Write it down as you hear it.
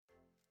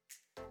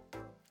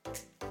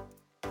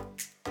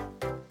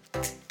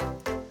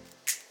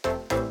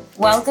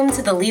Welcome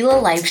to the Lila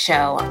Life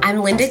Show.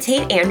 I'm Linda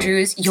Tate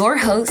Andrews, your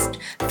host,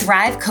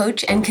 Thrive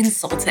Coach and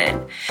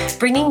Consultant,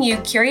 bringing you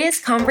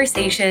curious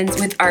conversations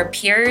with our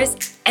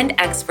peers and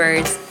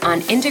experts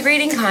on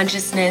integrating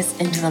consciousness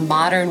into the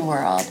modern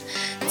world.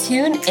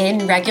 Tune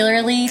in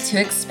regularly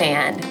to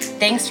expand.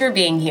 Thanks for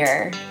being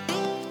here.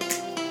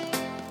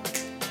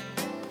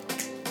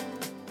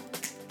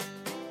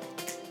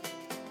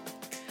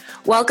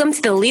 Welcome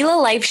to the Lila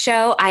Life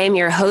Show. I am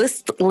your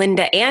host,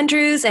 Linda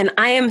Andrews, and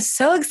I am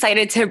so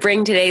excited to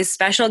bring today's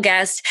special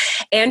guest,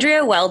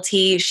 Andrea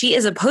Welty. She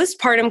is a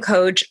postpartum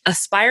coach,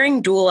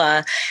 aspiring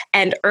doula,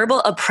 and herbal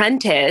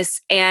apprentice,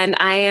 and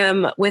I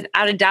am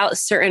without a doubt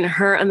certain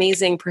her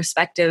amazing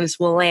perspectives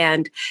will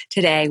land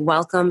today.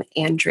 Welcome,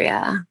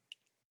 Andrea.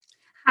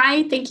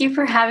 Hi, thank you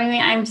for having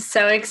me. I'm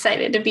so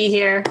excited to be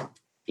here.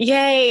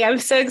 Yay. I'm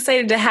so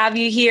excited to have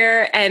you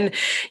here. And,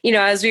 you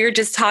know, as we were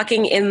just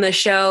talking in the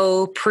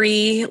show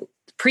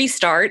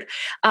pre-start,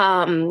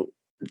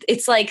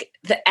 it's like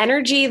the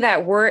energy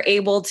that we're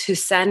able to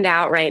send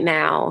out right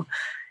now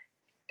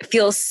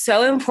feels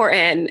so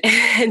important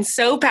and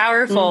so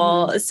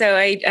powerful. Mm-hmm. So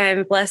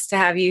I'm blessed to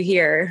have you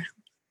here.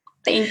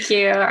 Thank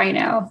you. I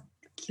know.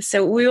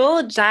 So we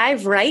will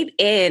dive right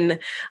in.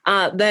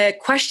 The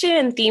question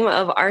and theme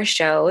of our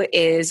show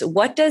is,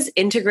 what does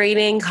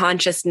integrating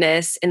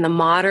consciousness in the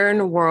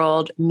modern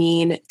world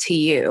mean to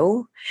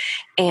you?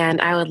 And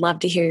I would love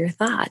to hear your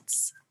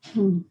thoughts.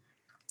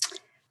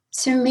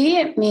 To me,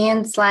 it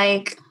means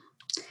like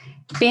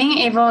being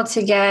able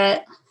to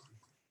get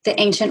the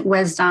ancient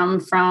wisdom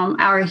from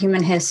our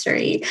human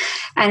history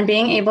and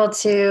being able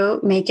to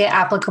make it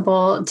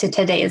applicable to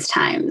today's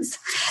times.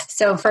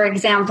 So for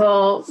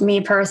example,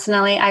 me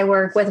personally, I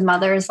work with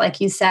mothers,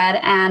 like you said,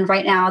 and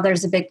right now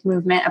there's a big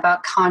movement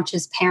about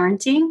conscious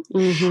parenting.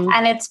 Mm-hmm.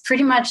 And it's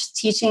pretty much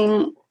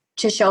teaching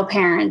to show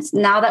parents,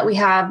 now that we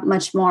have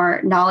much more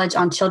knowledge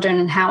on children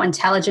and how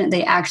intelligent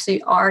they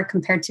actually are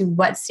compared to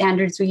what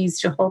standards we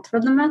used to hold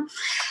for them,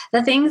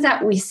 the things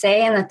that we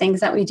say and the things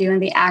that we do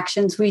and the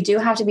actions, we do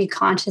have to be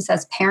conscious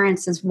as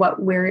parents is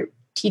what we're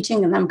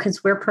teaching them,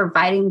 because we're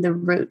providing the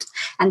root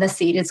and the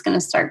seed is going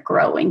to start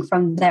growing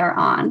from there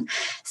on.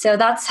 So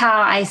that's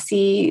how I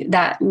see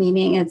that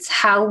meaning. It's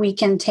how we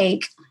can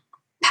take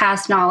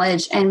past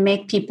knowledge and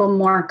make people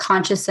more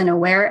conscious and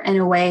aware in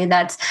a way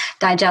that's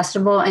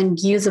digestible and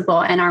usable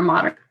in our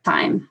modern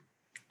time.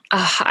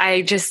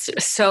 I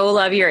just so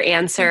love your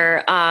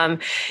answer.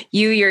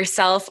 You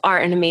yourself are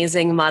an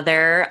amazing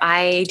mother.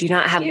 I do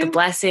not have the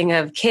blessing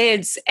of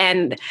kids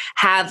and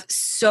have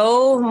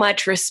so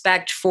much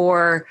respect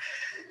for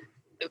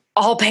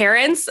all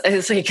parents,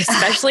 it's like,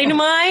 especially to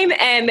mine.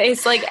 And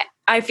it's like,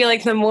 I feel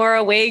like the more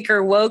awake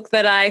or woke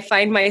that I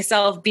find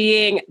myself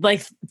being,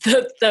 like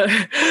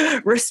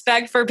the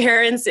respect for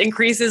parents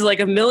increases like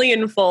a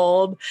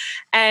millionfold.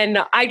 And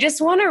I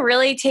just want to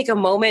really take a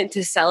moment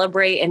to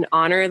celebrate and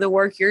honor the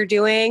work you're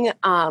doing.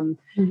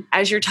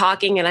 As you're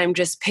talking, and I'm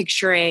just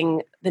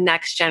picturing the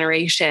next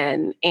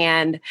generation.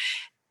 And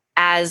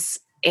as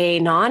a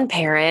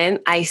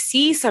non-parent, I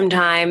see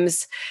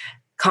sometimes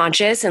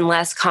conscious and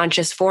less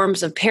conscious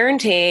forms of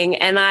parenting.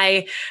 And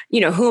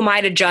who am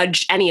I to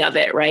judge any of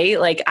it, right?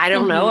 Like, I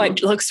don't know.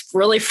 It looks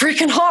really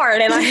freaking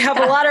hard and I have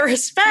a lot of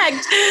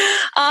respect.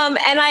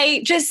 And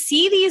I just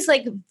see these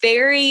like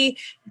very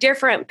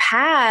different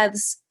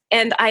paths.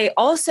 And I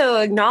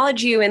also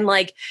acknowledge you and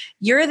like,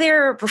 you're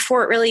there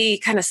before it really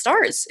kind of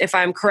starts, if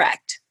I'm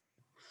correct.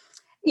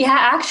 Yeah,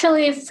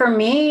 actually for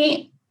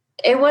me,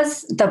 it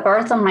was the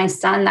birth of my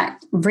son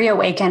that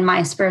reawakened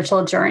my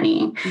spiritual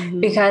journey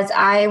because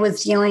I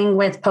was dealing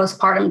with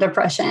postpartum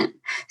depression.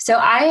 So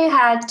I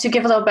had to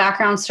give a little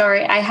background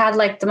story. I had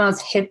like the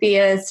most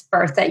hippiest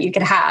birth that you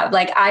could have.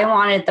 Like I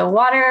wanted the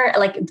water,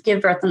 like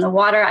give birth in the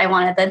water. I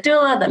wanted the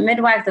doula, the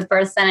midwife, the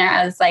birth center.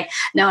 I was like,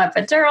 no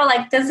epidural.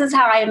 Like this is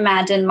how I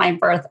imagined my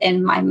birth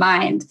in my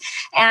mind.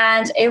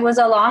 And it was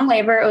a long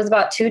labor. It was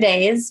about 2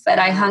 days, but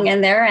I hung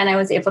in there and I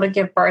was able to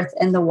give birth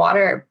in the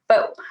water.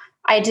 But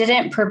I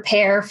didn't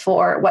prepare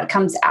for what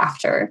comes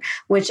after,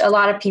 which a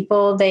lot of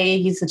people, they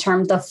use the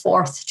term the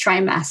fourth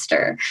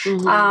trimester.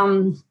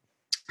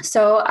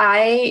 So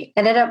I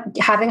ended up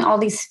having all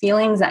these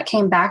feelings that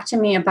came back to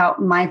me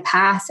about my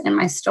past and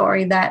my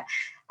story that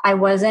I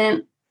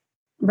wasn't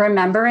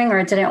remembering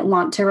or didn't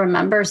want to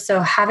remember. So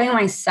having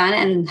my son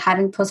and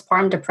having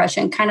postpartum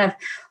depression kind of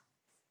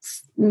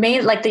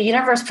made like the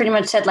universe pretty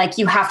much said, like,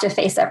 you have to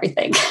face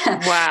everything.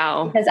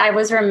 Wow. Because I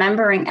was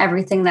remembering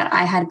everything that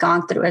I had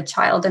gone through as a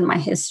child in my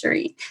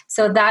history.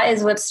 So that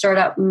is what stirred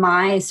up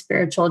my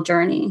spiritual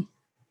journey.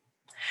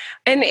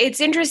 And it's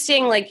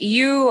interesting, like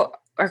you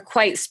are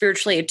quite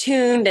spiritually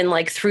attuned and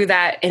like through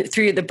that and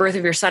through the birth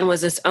of your son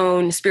was its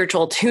own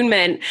spiritual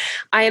attunement.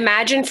 I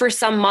imagine for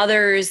some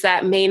mothers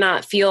that may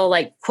not feel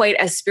like quite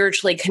as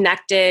spiritually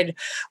connected,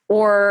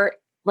 or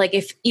like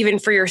if even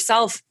for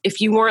yourself,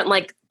 if you weren't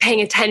like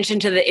paying attention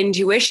to the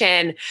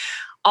intuition,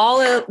 all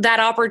of that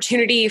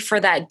opportunity for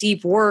that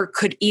deep work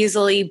could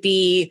easily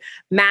be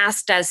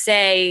masked as,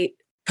 say,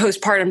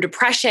 postpartum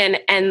depression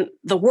and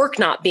the work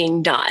not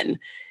being done.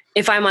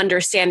 if I'm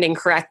understanding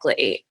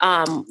correctly.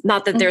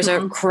 Not that there's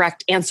a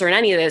correct answer in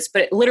any of this,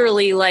 but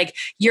literally like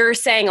you're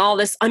saying all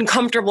this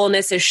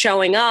uncomfortableness is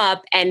showing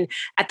up, and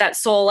at that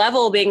soul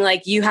level being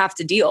like, you have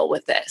to deal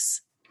with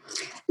this.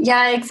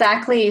 Yeah,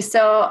 exactly.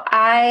 So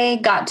I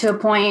got to a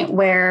point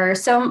where,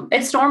 so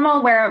it's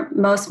normal where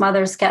most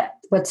mothers get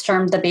what's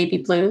termed the baby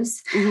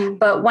blues.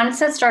 But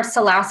once it starts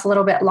to last a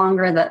little bit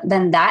longer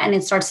than that, and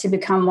it starts to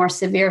become more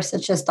severe,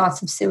 such as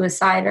thoughts of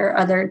suicide or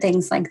other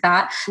things like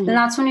that, then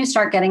that's when you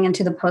start getting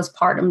into the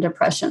postpartum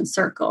depression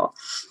circle.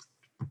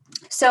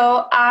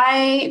 So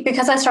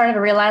because I started to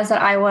realize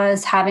that I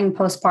was having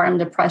postpartum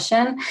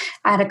depression,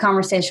 I had a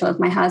conversation with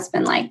my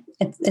husband, like,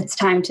 it's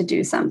time to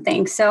do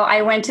something. So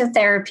I went to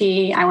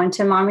therapy, I went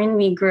to mommy and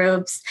me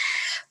groups,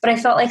 but I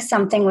felt like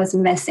something was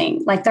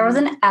missing. Like there was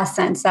an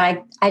essence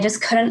that I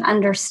just couldn't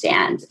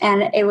understand.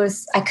 And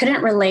I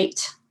couldn't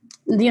relate.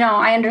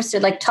 I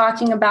understood like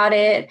talking about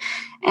it,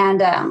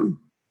 and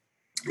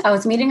I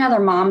was meeting other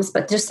moms,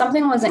 but just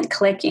something wasn't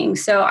clicking.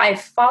 So I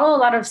follow a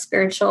lot of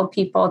spiritual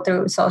people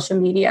through social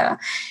media.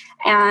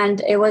 And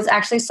it was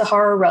actually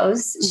Sahara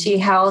Rose. She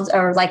held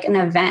an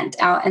event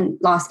out in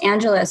Los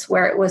Angeles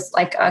where it was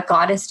like a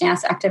goddess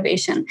dance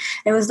activation.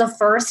 It was the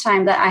first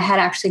time that I had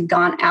actually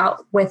gone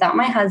out without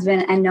my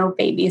husband and no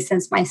baby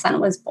since my son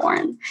was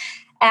born.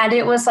 And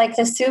it was like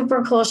the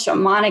super cool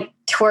shamanic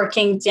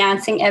twerking,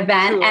 dancing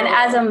event. Cool. And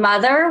as a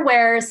mother,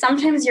 where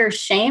sometimes you're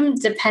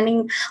shamed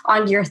depending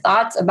on your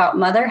thoughts about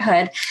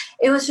motherhood,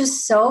 it was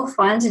just so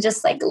fun to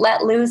just like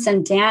let loose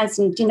and dance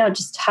and,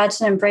 just touch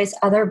and embrace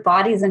other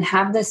bodies and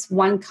have this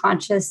one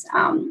conscious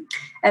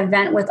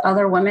event with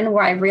other women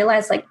where I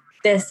realized like,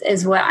 this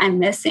is what I'm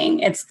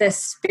missing. It's this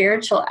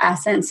spiritual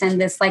essence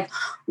and this like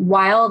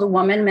wild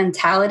woman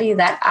mentality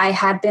that I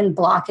had been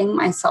blocking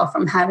myself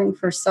from having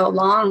for so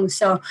long.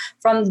 So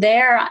from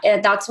there,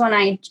 that's when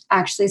I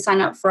actually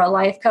signed up for a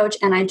life coach,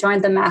 and I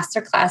joined the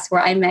masterclass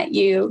where I met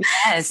you.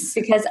 Yes.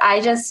 Because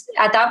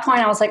at that point,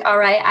 I was like, all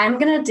right, I'm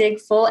going to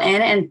dig full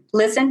in and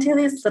listen to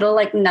these little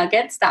like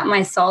nuggets that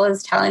my soul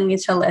is telling me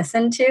to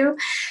listen to.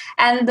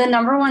 And the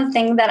number one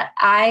thing that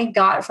I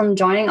got from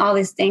joining all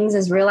these things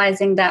is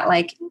realizing that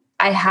like,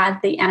 I had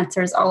the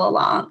answers all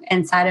along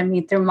inside of me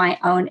through my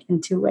own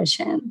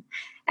intuition.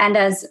 And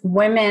as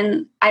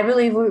women, I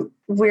believe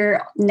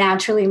we're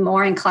naturally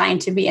more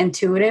inclined to be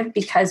intuitive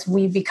because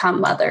we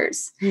become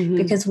mothers,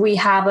 because we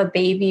have a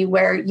baby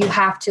where you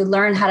have to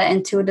learn how to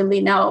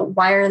intuitively know,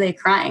 why are they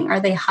crying? Are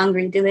they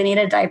hungry? Do they need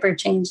a diaper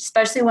change?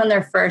 Especially when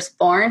they're first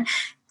born.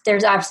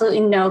 There's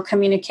absolutely no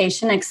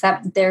communication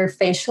except their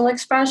facial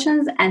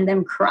expressions and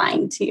them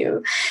crying to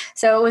you.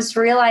 So it was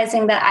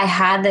realizing that I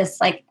had this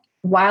like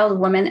wild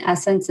woman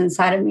essence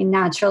inside of me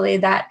naturally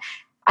that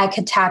I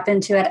could tap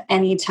into at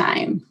any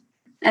time.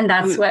 And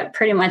that's what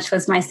pretty much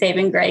was my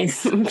saving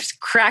grace. Just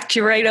cracked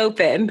you right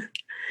open.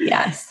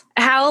 Yes.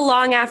 How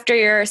long after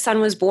your son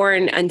was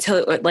born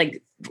until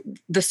like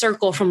the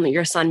circle from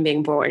your son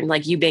being born,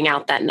 like you being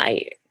out that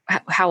night,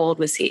 how old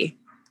was he?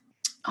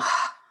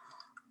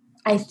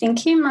 I think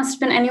he must have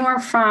been anywhere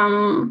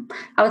from,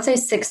 I would say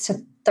 6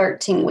 to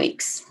 13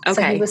 weeks. Okay.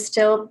 So he was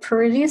still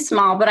pretty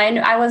small, but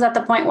I was at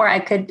the point where I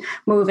could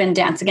move and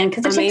dance again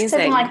because it takes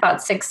something like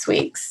about 6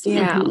 weeks.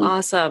 Yeah.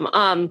 Awesome.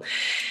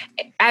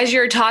 As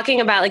you're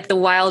talking about like the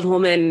wild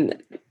woman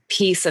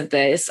piece of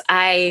this,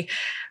 I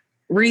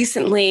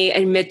recently,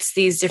 amidst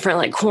these different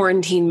like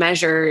quarantine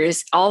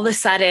measures, all of a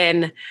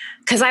sudden,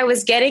 because I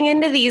was getting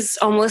into these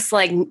almost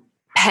like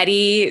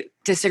petty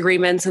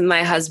disagreements with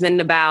my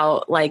husband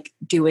about like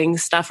doing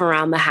stuff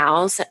around the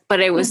house, but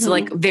it was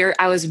like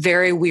I was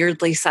very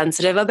weirdly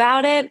sensitive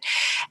about it.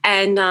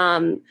 And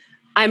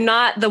I'm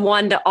not the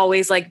one to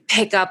always like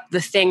pick up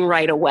the thing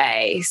right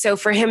away. So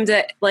for him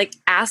to like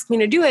ask me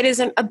to do it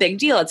isn't a big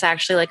deal. It's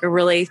actually like a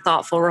really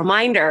thoughtful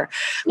reminder.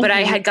 But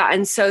I had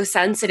gotten so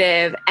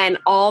sensitive, and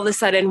all of a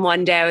sudden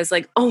one day I was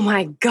like, oh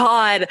my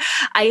God,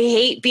 I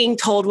hate being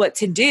told what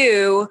to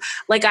do.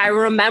 Like I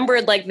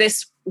remembered like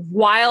this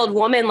wild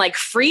woman, like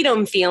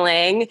freedom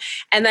feeling.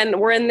 And then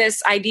we're in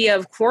this idea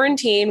of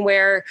quarantine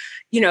where,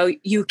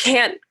 you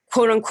can't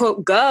quote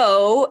unquote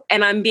go,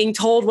 and I'm being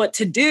told what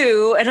to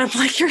do. And I'm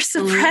like, you're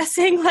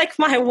suppressing like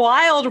my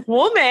wild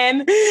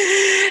woman.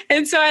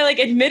 And so I like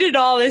admitted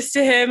all this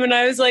to him, and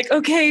I was like,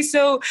 okay,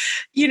 so,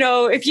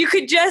 if you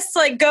could just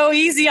like go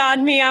easy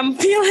on me, I'm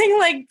feeling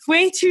like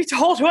way too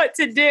told what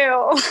to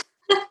do.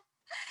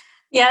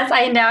 Yes,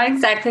 I know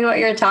exactly what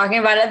you're talking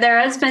about. There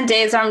has been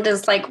days where I'm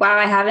just like, wow,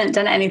 I haven't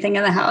done anything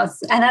in the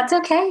house. And that's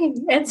okay.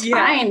 It's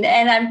fine.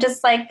 And I'm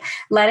just like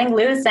letting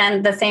loose.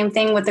 And the same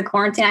thing with the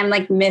quarantine, I'm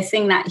like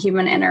missing that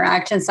human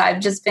interaction. So I've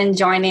just been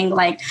joining,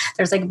 like,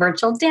 there's like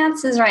virtual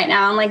dances right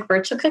now, and like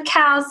virtual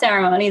cacao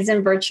ceremonies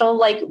and virtual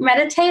like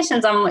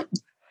meditations. I'm like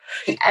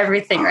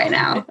everything right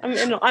now.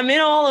 I'm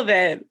in all of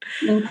it.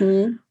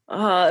 Do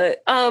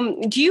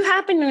you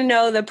happen to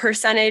know the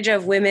percentage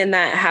of women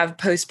that have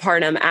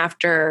postpartum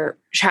after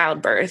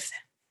childbirth?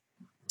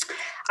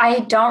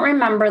 I don't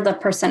remember the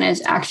percentage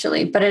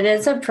actually, but it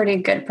is a pretty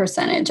good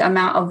percentage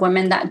amount of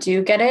women that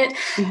do get it.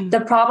 Mm-hmm.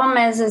 The problem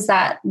is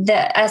that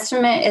the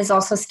estimate is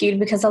also skewed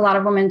because a lot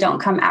of women don't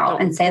come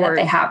out and say that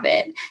they have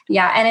it.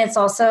 Yeah. And it's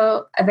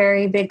also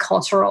there's a big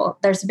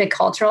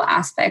cultural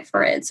aspect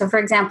for it. So for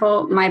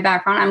example, my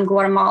background, I'm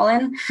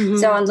Guatemalan. Mm-hmm.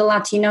 So in the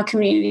Latino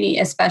community,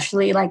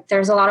 especially, like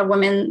there's a lot of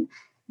women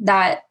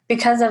that,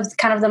 because of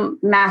kind of the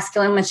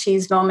masculine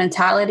machismo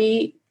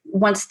mentality,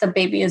 once the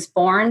baby is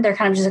born, they're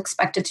kind of just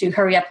expected to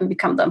hurry up and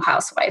become the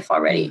housewife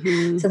already.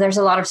 Mm-hmm. So there's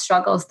a lot of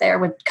struggles there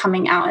with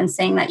coming out and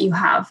saying that you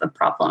have a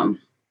problem.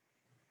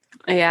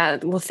 Yeah.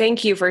 Well,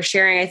 thank you for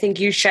sharing. I think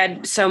you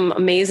shed some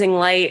amazing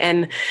light,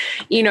 and,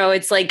 you know,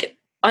 it's like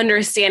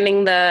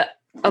understanding the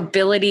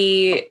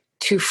ability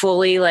to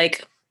fully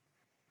like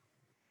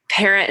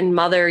parent and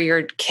mother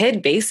your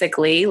kid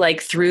basically,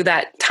 like through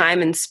that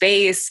time and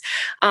space.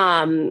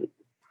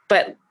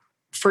 But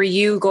for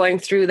you going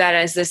through that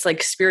as this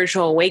like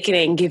spiritual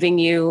awakening, giving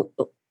you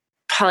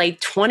probably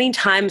 20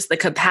 times the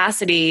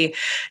capacity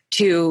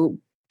to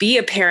be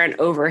a parent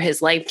over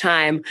his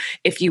lifetime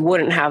if you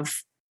wouldn't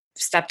have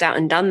stepped out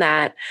and done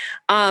that.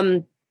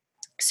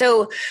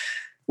 So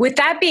with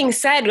that being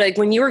said, like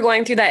when you were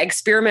going through that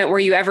experiment, were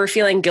you ever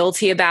feeling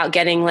guilty about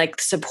getting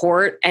like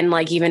support and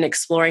like even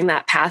exploring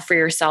that path for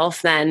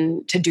yourself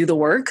then to do the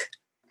work?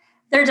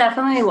 There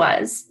definitely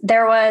was.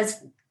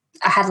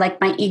 I had like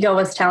my ego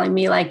was telling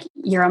me like,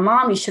 you're a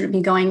mom, you shouldn't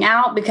be going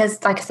out,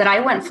 because like I said, I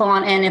went full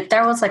on in. If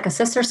there was like a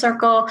sister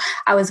circle,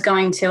 I was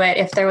going to it.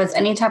 If there was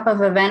any type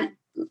of event,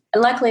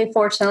 luckily,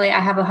 fortunately,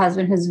 I have a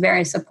husband who's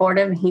very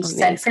supportive. He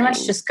said pretty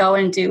much just go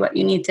and do what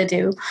you need to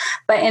do.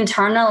 But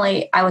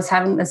internally, I was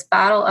having this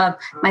battle of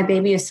my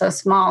baby is so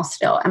small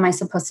still. Am I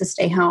supposed to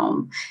stay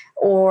home?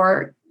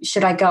 Or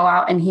should I go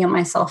out and heal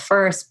myself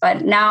first?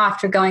 But now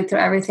after going through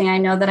everything, I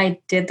know that I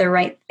did the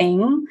right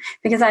thing,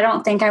 because I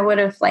don't think I would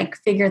have like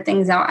figured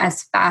things out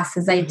as fast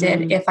as I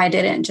did if I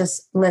didn't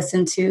just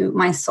listen to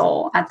my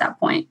soul at that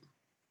point.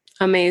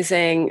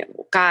 Amazing.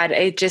 God,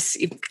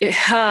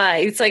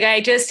 it's like,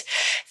 I just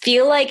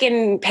feel like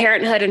in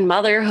parenthood and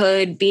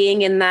motherhood,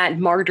 being in that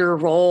martyr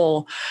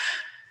role,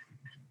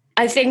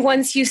 I think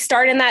once you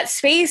start in that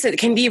space, it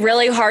can be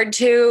really hard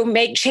to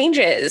make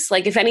changes.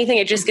 Like if anything,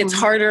 it just gets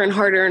harder and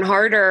harder and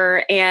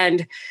harder.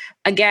 And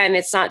again,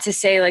 it's not to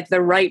say like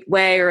the right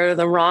way or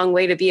the wrong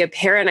way to be a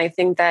parent. I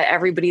think that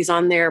everybody's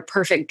on their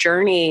perfect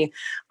journey.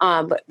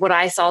 But what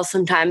I saw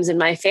sometimes in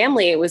my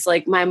family, it was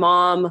like my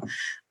mom,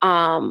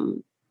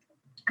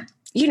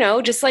 you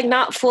know, just like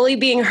not fully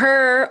being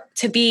her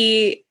to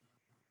be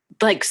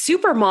like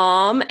super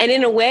mom. And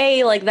in a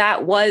way like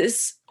that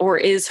was or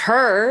is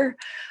her.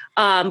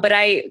 But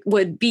I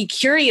would be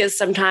curious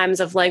sometimes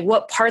of like,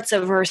 what parts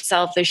of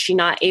herself is she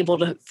not able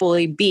to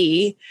fully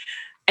be?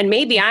 And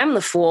maybe I'm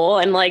the fool,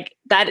 and like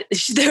that,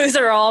 those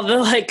are all the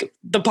like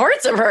the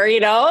parts of her,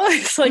 you know,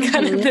 it's like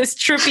kind of this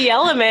trippy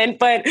element,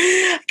 but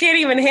I can't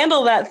even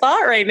handle that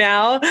thought right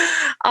now.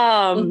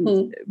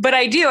 But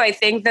I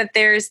think that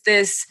there's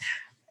this,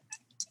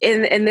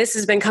 and this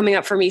has been coming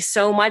up for me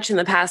so much in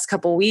the past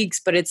couple of weeks,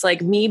 but it's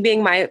like me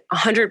being my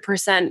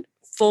 100%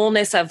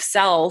 fullness of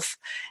self,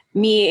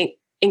 me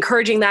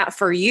encouraging that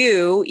for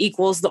you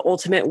equals the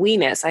ultimate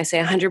we-ness. I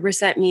say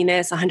 100%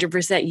 me-ness,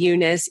 100%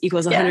 you-ness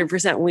equals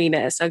 100%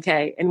 we-ness.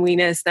 Okay. And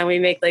we-ness, then we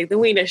make like the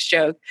we-ness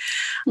joke.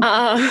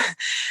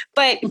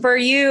 But for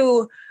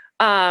you,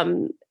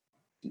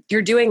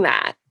 you're doing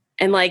that.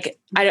 And like,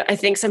 I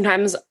think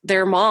sometimes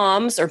there are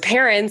moms or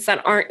parents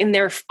that aren't in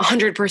their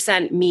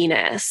 100%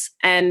 me-ness.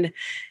 And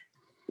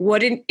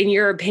what in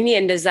your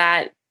opinion, does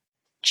that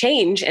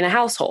change in a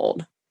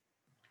household?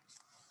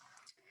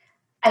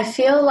 I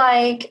feel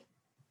like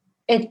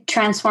it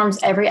transforms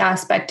every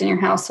aspect in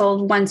your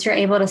household once you're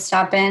able to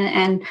step in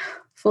and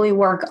fully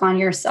work on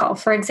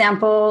yourself. For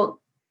example,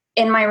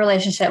 in my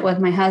relationship with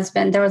my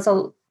husband,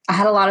 I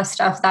had a lot of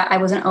stuff that I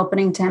wasn't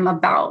opening to him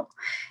about.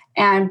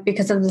 And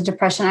because of the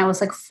depression, I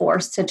was like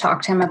forced to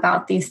talk to him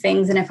about these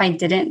things. And if I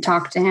didn't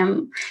talk to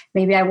him,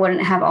 maybe I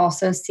wouldn't have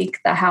also seek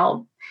the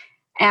help.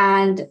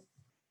 And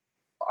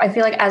I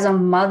feel like as a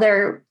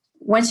mother,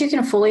 once you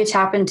can fully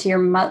tap into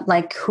your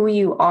like who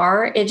you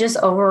are, it just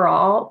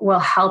overall will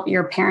help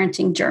your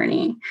parenting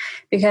journey.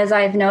 Because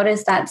I've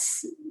noticed that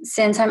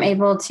since I'm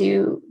able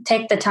to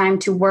take the time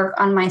to work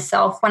on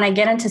myself, when I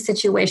get into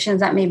situations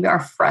that maybe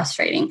are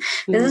frustrating,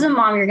 this is a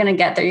mom, you're going to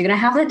get there. You're going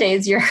to have the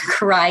days you're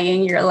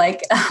crying, you're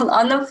like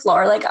on the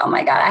floor, like, oh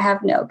my God, I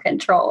have no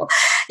control,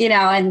 you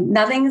know, and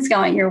nothing's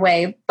going your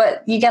way.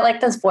 But you get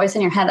like this voice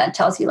in your head that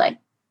tells you like,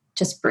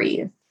 just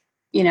breathe.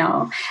 You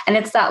know, and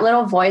it's that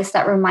little voice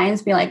that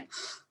reminds me like,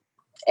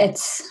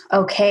 it's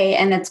okay.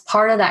 And it's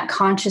part of that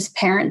conscious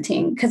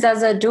parenting. Because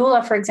as a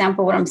doula, for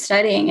example, what I'm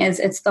studying is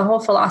it's the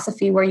whole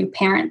philosophy where you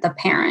parent the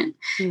parent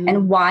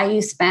and why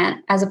you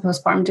spent as a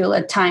postpartum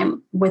doula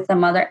time with the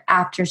mother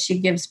after she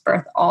gives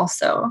birth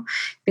also,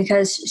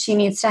 because she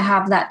needs to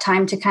have that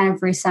time to kind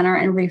of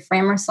recenter and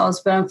reframe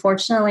ourselves. But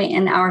unfortunately,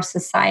 in our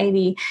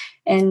society,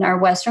 in our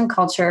Western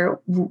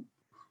culture,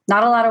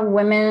 not a lot of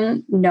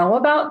women know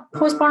about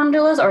postpartum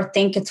doulas or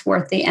think it's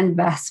worth the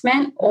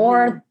investment,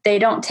 or they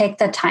don't take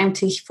the time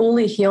to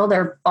fully heal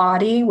their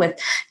body with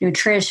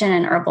nutrition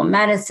and herbal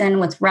medicine,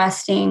 with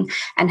resting,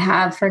 and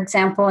have, for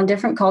example, in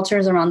different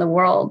cultures around the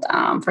world,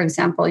 for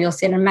example, you'll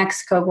see it in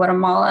Mexico,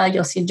 Guatemala,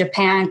 you'll see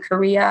Japan,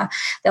 Korea,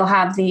 they'll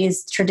have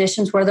these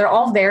traditions where they're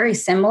all very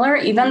similar,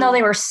 even though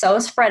they were so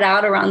spread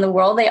out around the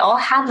world, they all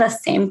have the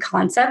same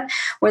concept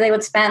where they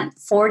would spend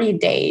 40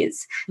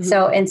 days.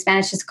 So in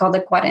Spanish, it's called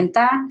the 40.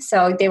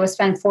 So they would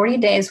spend 40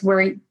 days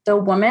where the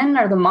woman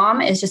or the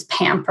mom is just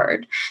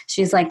pampered.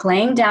 She's like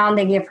laying down.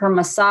 They give her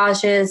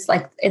massages.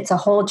 Like it's a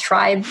whole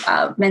tribe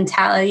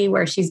mentality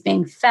where she's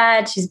being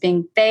fed, she's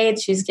being bathed,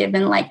 she's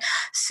given like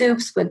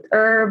soups with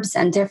herbs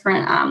and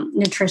different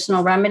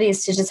nutritional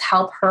remedies to just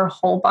help her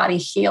whole body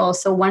heal.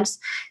 So once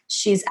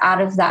she's out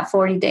of that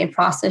 40-day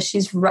process,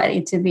 she's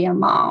ready to be a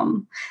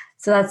mom.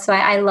 So that's why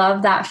I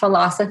love that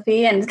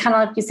philosophy. And it's kind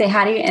of like you say,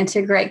 how do you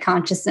integrate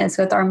consciousness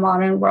with our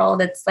modern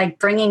world? It's like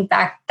bringing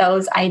back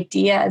those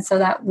ideas so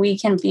that we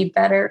can be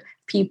better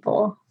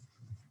people.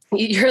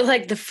 You're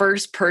like the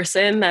first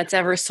person that's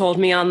ever sold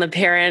me on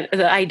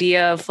the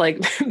idea of like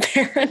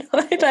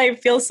parenthood. I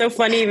feel so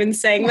funny even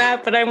saying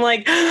that, but I'm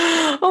like,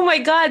 oh my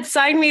God,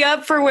 sign me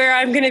up for where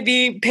I'm going to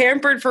be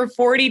pampered for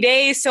 40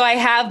 days. So I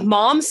have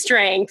mom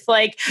strength.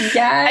 Like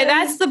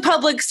that's the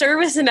public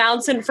service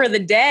announcement for the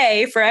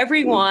day for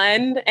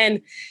everyone.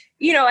 And,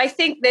 you know, I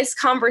think this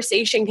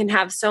conversation can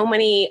have so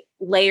many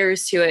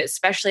layers to it,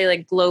 especially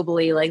like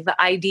globally, like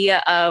the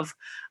idea of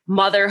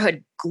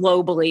motherhood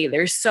globally.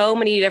 There's so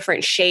many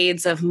different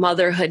shades of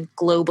motherhood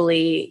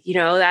globally. You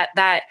know,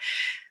 that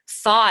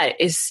thought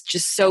is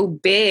just so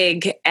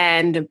big,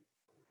 and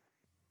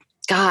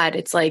God,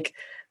 it's like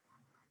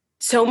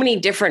so many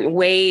different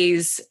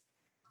ways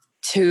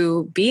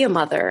to be a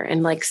mother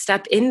and like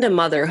step into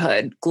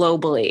motherhood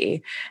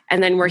globally.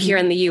 And then we're here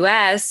in the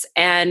US,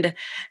 and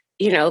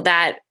you know,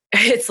 that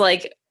it's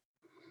like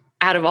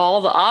out of all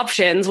the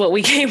options, what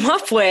we came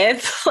up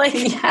with, like,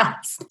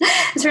 yes,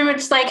 it's pretty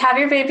much like have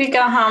your baby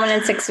go home and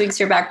in 6 weeks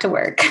you're back to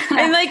work.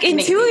 And like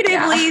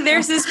intuitively,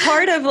 there's this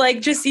part of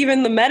like just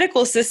even the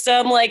medical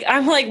system. Like,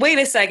 I'm like, wait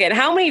a second,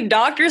 how many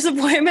doctor's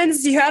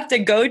appointments do you have to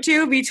go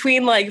to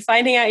between like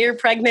finding out you're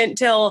pregnant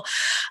till,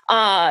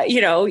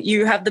 you know,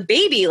 you have the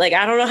baby? Like,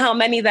 I don't know how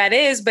many that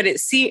is, but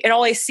it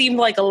always seemed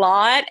like a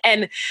lot.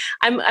 And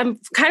I'm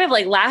kind of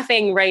like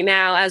laughing right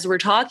now as we're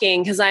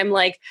talking, because I'm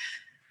like,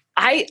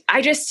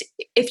 I just,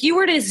 if you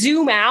were to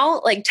zoom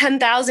out like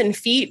 10,000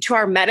 feet to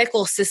our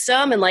medical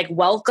system and like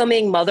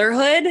welcoming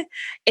motherhood,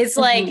 it's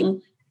like,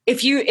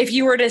 if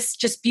you were to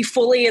just be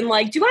fully in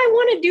like, do I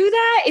want to do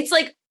that? It's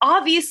like,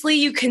 obviously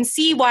you can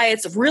see why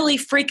it's really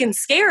freaking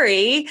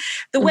scary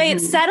the way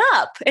it's set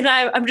up. And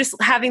I'm just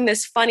having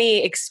this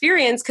funny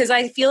experience because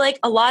I feel like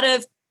a lot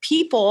of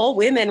people,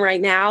 women right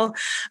now,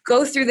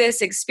 go through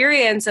this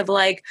experience of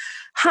like,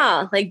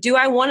 like, do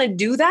I want to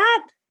do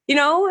that? You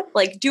know,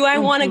 like, do I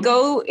want to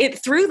go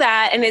through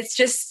that? And it's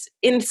just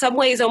in some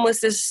ways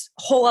almost this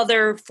whole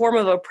other form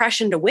of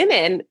oppression to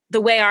women,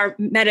 the way our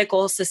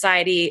medical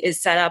society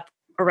is set up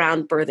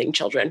around birthing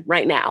children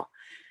right now.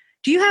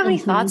 Do you have any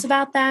thoughts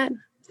about that?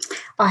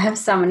 I have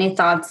so many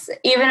thoughts.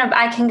 Even if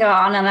I can go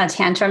on a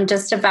tantrum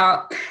just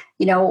about,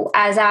 you know,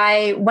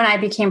 when I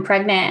became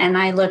pregnant and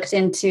I looked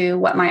into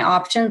what my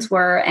options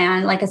were.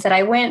 And like I said,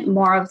 I went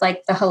more of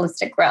like the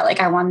holistic route.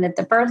 Like I wanted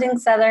the birthing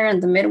center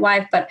and the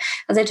midwife. But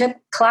as I took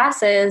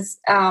classes,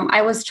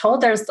 I was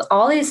told there's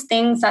all these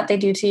things that they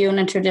do to you in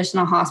a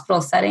traditional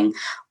hospital setting,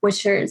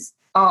 which is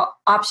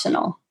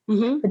optional.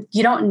 But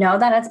you don't know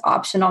that it's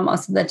optional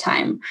most of the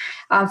time.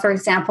 For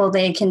example,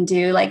 they can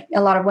do like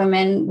a lot of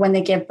women when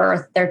they give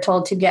birth, they're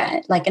told to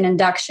get like an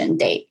induction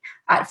date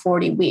at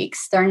 40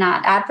 weeks. They're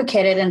not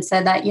advocated and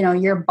said that, you know,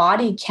 your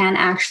body can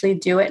actually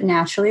do it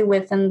naturally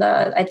within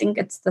I think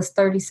it's the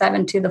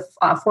 37 to the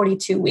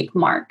 42 week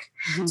mark.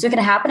 So it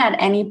can happen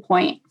at any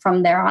point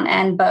from there on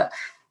end. But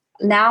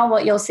now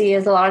what you'll see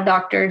is a lot of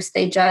doctors,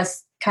 they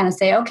just kind of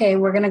say, okay,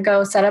 we're going to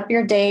go set up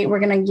your date. You're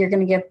going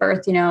to give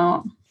birth, you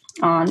know,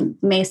 on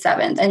May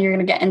 7th, and you're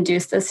going to get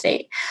induced this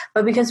date.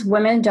 But because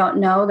women don't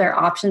know their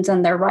options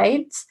and their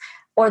rights,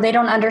 or they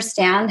don't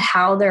understand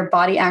how their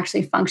body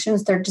actually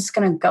functions, they're just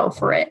going to go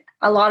for it.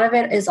 A lot of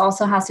it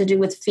also has to do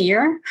with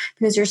fear,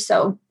 because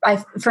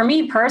for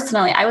me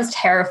personally, I was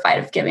terrified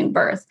of giving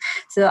birth.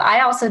 So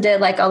I also did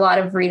like a lot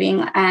of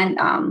reading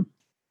and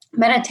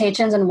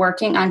meditations and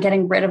working on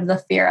getting rid of the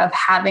fear of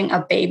having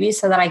a baby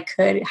so that I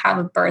could have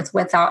a birth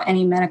without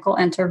any medical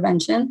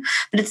intervention.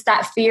 But it's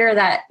that fear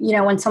that, you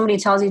know, when somebody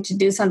tells you to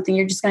do something,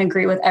 you're just going to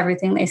agree with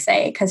everything they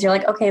say because you're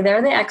like, okay,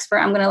 they're the expert,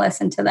 I'm going to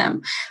listen to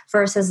them,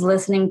 versus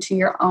listening to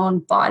your own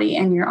body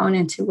and your own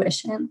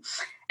intuition.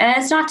 And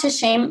it's not to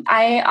shame.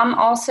 I'm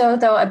also,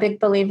 though, a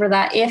big believer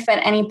that if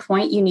at any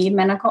point you need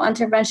medical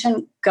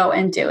intervention, go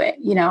and do it.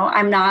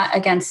 I'm not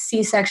against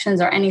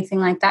C-sections or anything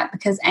like that,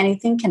 because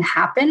anything can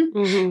happen.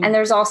 Mm-hmm. And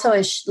there's also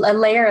a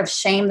layer of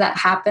shame that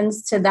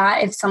happens to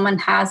that if someone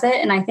has it.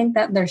 And I think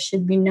that there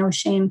should be no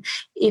shame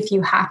if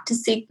you have to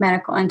seek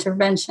medical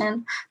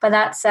intervention. But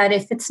that said,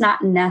 if it's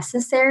not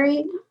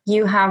necessary,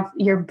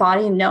 your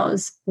body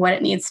knows what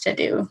it needs to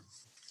do.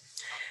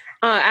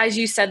 As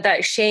you said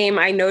that shame,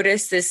 I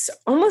noticed this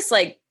almost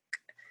like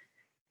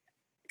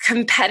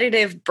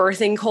competitive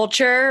birthing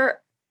culture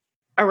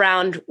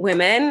around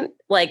women,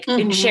 like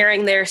mm-hmm. in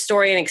sharing their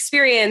story and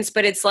experience.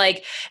 But it's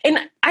like, and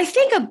I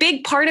think a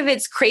big part of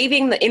it's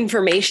craving the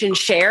information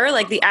share,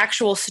 like the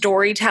actual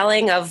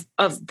storytelling of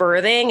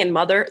birthing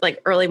and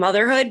early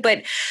motherhood.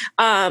 But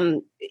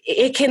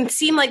it can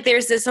seem like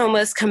there's this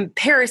almost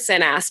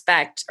comparison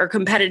aspect or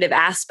competitive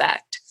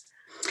aspect.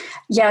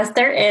 Yes,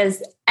 there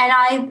is. And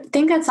I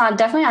think it's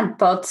definitely on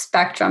both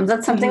spectrums.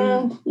 That's something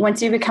mm-hmm.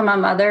 once you become a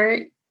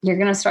mother, you're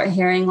going to start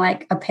hearing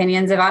like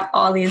opinions about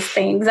all these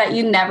things that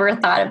you never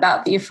thought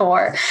about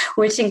before,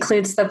 which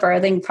includes the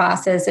birthing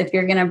process, if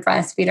you're going to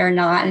breastfeed or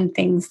not, and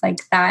things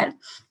like that.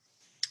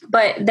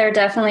 But there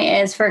definitely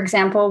is. For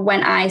example,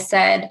 when I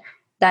said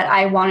that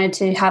I wanted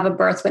to have a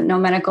birth with no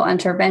medical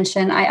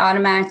intervention, I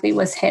automatically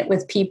was hit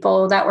with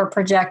people that were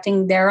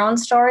projecting their own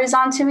stories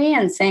onto me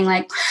and saying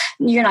like,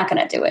 you're not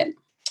going to do it.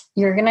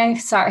 You're going to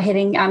start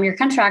hitting your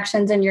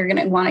contractions and you're going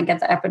to want to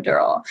get the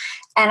epidural.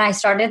 And I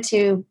started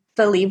to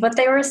believe what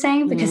they were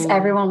saying because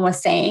everyone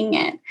was saying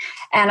it.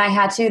 And I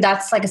had to,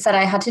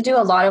 I had to do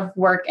a lot of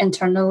work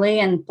internally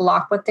and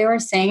block what they were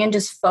saying and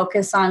just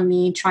focus on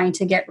me trying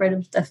to get rid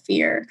of the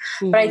fear.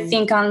 Mm-hmm. But I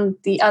think on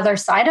the other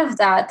side of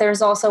that,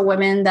 there's also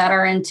women that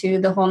are into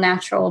the whole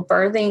natural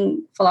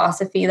birthing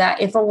philosophy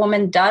that if a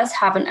woman does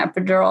have an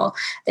epidural,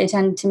 they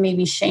tend to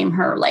maybe shame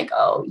her like,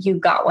 oh, you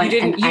got one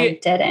and I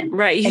didn't.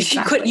 Right.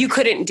 Exactly. You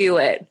couldn't do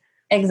it.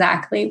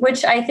 Exactly,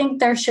 which I think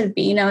there should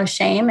be no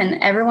shame,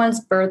 and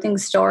everyone's birthing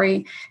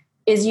story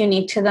is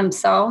unique to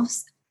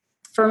themselves.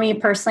 For me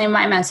personally,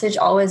 my message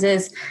always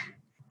is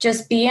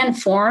just be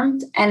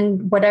informed,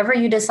 and whatever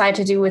you decide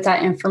to do with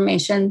that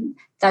information,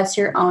 that's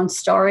your own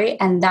story,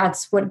 and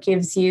that's what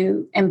gives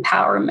you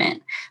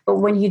empowerment. But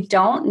when you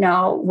don't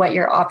know what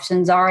your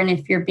options are, and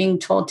if you're being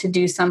told to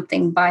do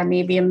something by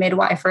maybe a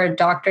midwife or a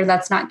doctor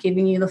that's not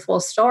giving you the full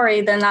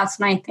story, then that's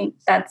when I think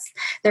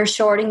they're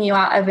shorting you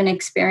out of an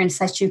experience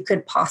that you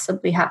could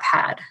possibly have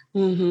had.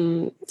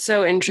 Mm-hmm.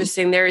 So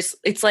interesting.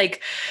 It's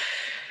like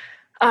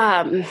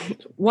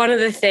one of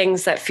the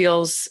things that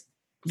feels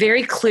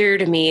very clear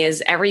to me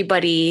is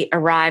everybody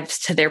arrives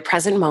to their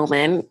present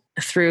moment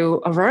through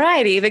a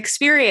variety of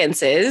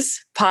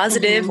experiences,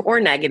 positive mm-hmm. or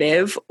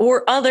negative,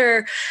 or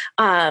other,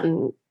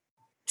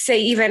 say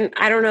even,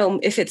 I don't know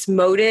if it's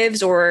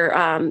motives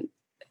or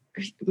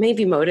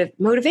maybe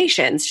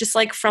motivations, just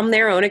like from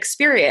their own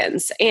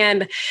experience.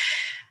 And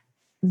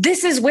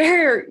this is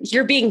where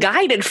you're being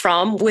guided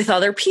from with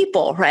other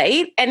people,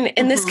 right? And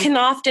mm-hmm. this can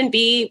often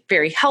be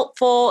very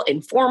helpful,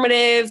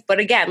 informative, but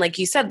again, like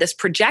you said, this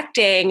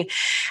projecting.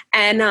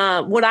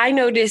 And what I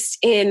noticed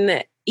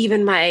in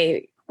even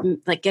my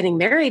like getting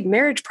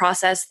marriage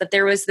process, that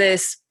there was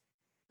this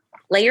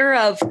layer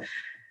of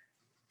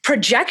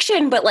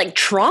projection, but like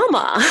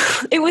trauma.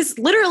 It was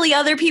literally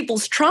other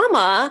people's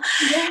trauma.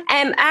 Yeah.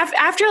 And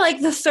after like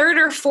the third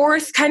or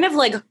fourth kind of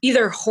like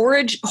either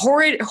horrid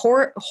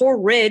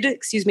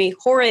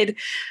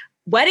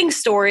wedding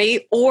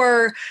story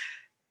or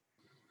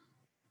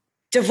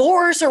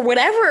divorce or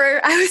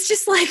whatever, I was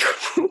just like,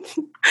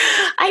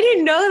 I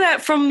didn't know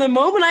that from the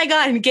moment I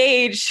got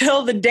engaged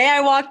till the day I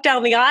walked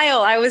down the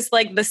aisle, I was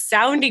like the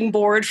sounding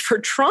board for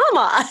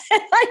trauma.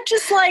 And I'm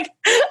just like,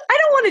 I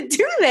don't want to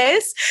do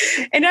this.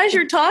 And as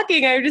you're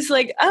talking, I'm just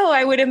like, oh,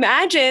 I would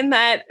imagine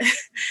that,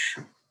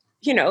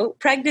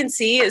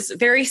 pregnancy is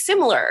very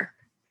similar.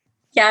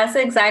 Yes,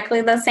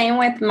 exactly. The same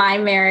with my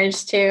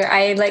marriage too.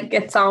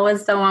 It's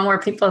always the one where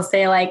people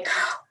say like,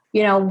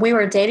 we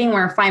were dating, we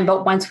were fine,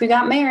 but once we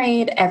got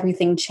married,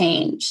 everything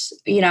changed,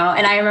 and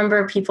I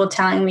remember people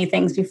telling me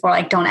things before,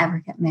 like, don't ever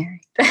get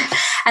married.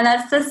 And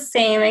that's the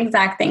same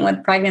exact thing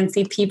with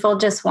pregnancy. People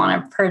just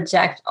want to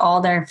project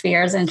all their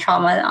fears and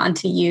trauma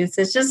onto you.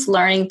 So it's just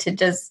learning to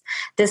just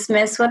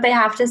dismiss what they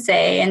have to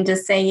say and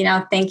just say,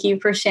 thank you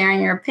for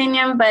sharing your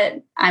opinion,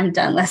 but I'm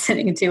done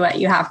listening to what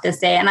you have to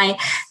say. And I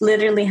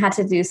literally had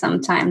to do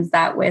sometimes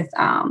that with,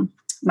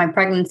 my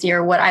pregnancy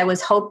or what I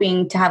was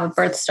hoping to have a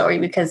birth story,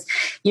 because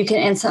you can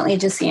instantly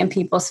just see in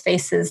people's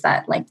faces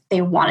that like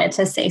they wanted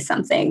to say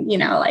something,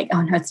 like,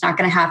 oh no, it's not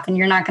going to happen.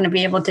 You're not going to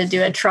be able to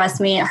do it.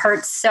 Trust me. It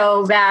hurts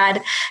so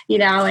bad,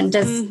 and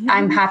just, mm-hmm.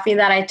 I'm happy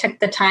that I took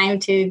the time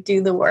to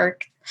do the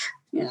work.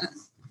 Yeah.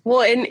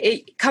 Well, and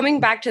coming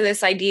back to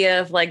this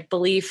idea of like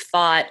belief,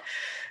 thought,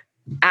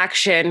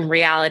 action,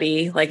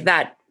 reality, like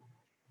that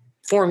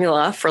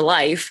formula for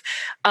life.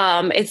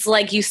 It's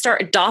like you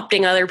start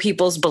adopting other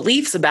people's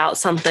beliefs about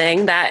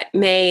something that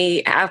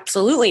may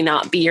absolutely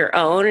not be your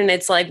own. And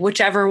it's like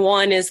whichever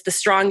one is the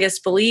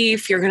strongest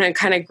belief you're going to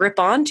kind of grip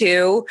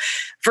onto,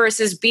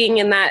 versus being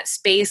in that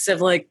space of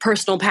like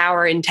personal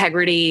power,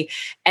 integrity,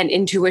 and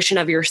intuition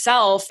of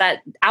yourself. That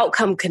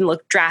outcome can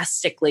look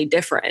drastically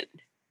different.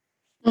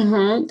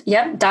 Mm-hmm.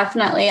 Yep,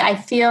 definitely. I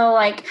feel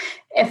like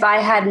if I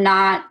had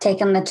not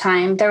taken the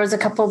time, there was a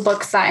couple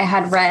books that I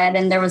had read,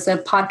 and there was a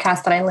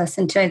podcast that I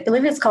listened to. I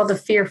believe it's called the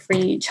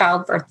Fear-Free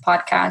Childbirth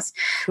Podcast.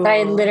 Cool. But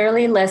I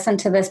literally listened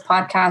to this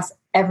podcast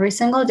every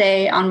single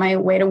day on my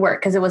way to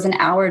work because it was an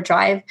hour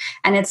drive.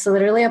 And it's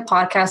literally a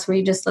podcast where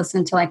you just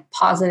listen to like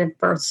positive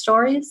birth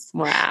stories.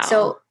 Wow.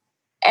 So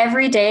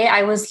every day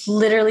I was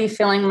literally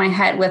filling my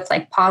head with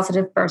like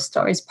positive birth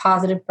stories.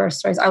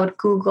 I would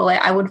Google it.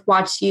 I would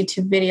watch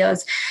YouTube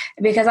videos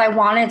because I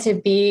wanted to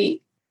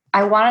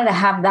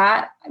have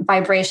that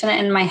vibration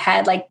in my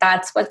head. Like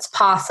that's what's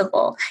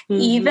possible.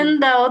 Mm-hmm. Even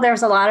though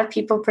there's a lot of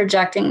people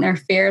projecting their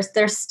fears,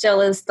 there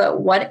still is the,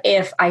 what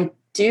if I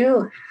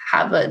do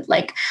have a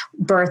like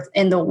birth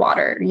in the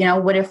water? You know,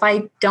 what if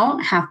I don't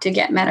have to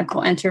get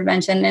medical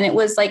intervention? And it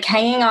was like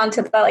hanging on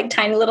to the like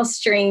tiny little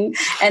string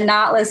and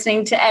not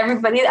listening to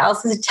everybody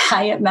else's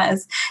giant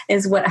mess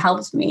is what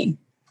helped me.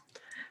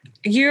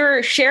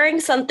 You're sharing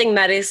something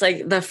that is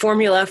like the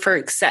formula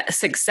for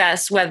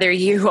success, whether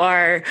you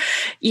are,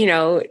 you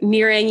know,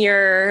 nearing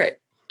your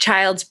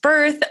child's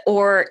birth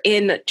or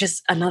in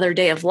just another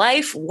day of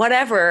life,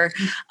 whatever.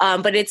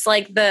 But it's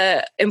like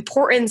the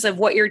importance of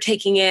what you're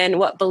taking in,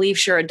 what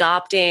beliefs you're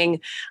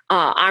adopting.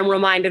 I'm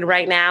reminded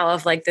right now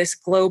of like this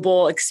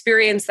global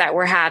experience that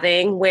we're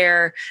having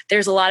where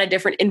there's a lot of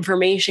different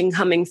information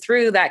coming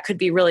through that could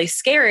be really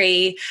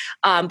scary.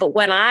 But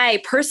when I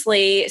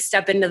personally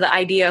step into the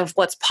idea of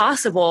what's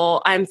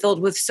possible, I'm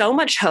filled with so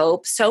much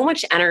hope, so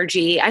much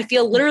energy. I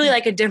feel literally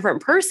like a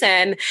different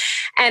person.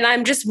 And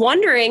I'm just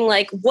wondering,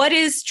 like, what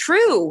is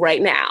true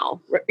right now,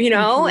 you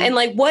know, and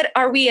like, what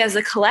are we as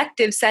a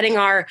collective setting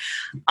our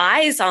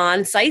eyes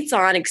on, sights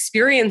on,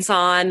 experience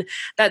on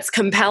that's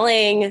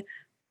compelling,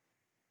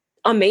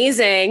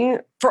 amazing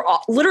for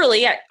all,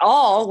 literally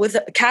all with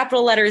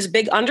capital letters,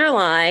 big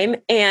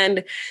underline.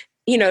 And,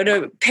 you know,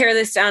 to pare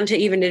this down to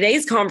even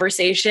today's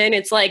conversation,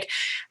 it's like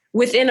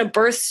within a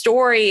birth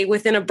story,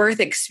 within a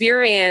birth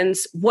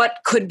experience, what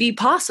could be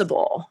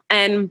possible?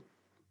 And,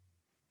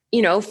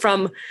 you know,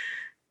 from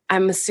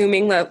I'm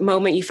assuming the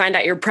moment you find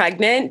out you're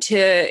pregnant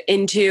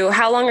into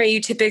how long are you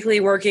typically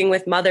working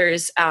with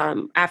mothers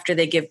after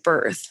they give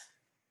birth?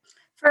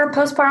 For a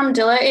postpartum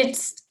doula,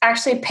 it's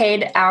actually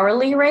paid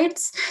hourly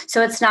rates.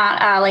 So it's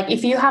not like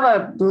if you have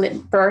a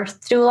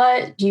birth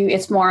doula,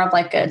 it's more of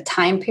like a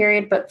time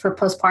period. But for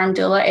postpartum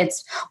doula,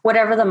 it's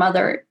whatever the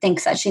mother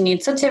thinks that she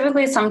needs. So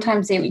typically,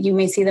 sometimes you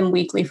may see them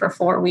weekly for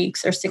 4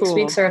 weeks or 6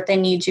 weeks, or if they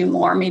need you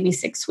more, maybe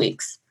 6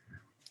 weeks.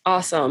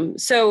 Awesome.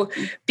 So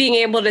being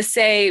able to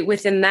say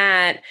within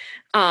that,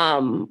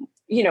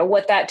 you know,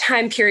 what that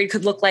time period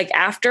could look like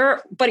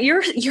after, but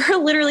you're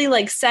literally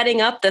like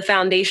setting up the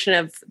foundation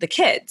of the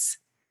kids.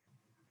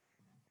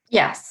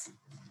 Yes.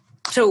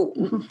 So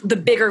the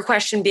bigger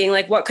question being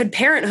like, what could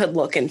parenthood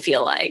look and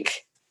feel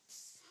like?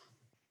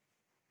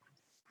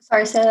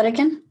 Sorry, say that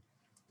again.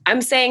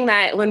 I'm saying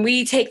that when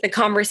we take the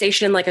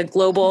conversation in like a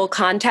global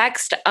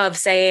context of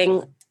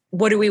saying,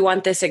 what do we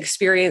want this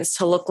experience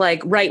to look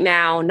like right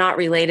now, not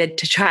related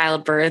to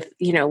childbirth,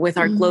 you know, with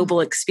our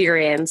global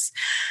experience,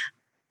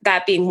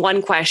 that being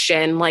one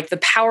question, like the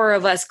power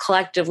of us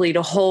collectively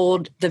to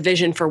hold the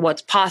vision for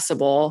what's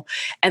possible.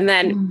 And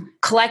then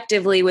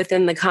collectively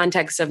within the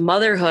context of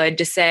motherhood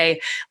to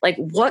say, like,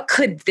 what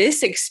could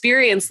this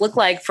experience look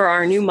like for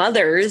our new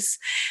mothers?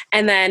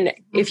 And then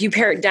if you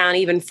pare it down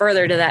even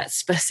further to that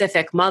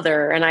specific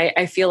mother, and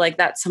I feel like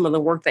that's some of the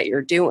work that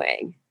you're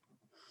doing.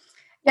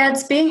 Yeah,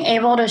 it's being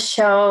able to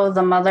show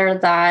the mother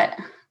that,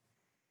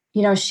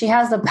 you know, she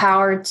has the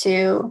power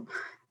to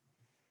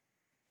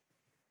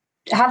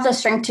have the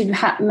strength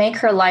to make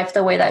her life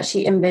the way that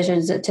she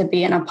envisions it to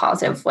be in a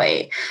positive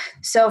way.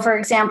 So, for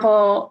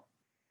example,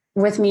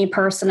 with me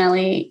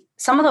personally,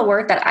 some of the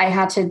work that I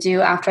had to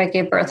do after I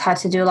gave birth had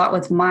to do a lot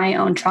with my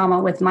own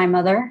trauma with my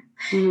mother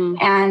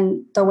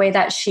and the way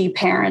that she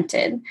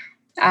parented.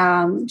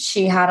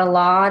 She had a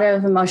lot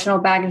of emotional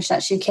baggage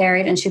that she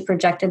carried, and she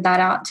projected that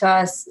out to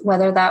us,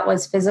 whether that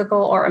was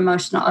physical or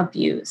emotional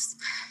abuse.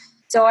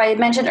 So I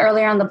mentioned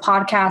earlier on the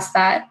podcast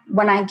that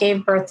when I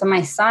gave birth to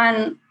my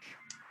son,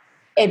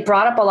 it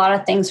brought up a lot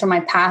of things from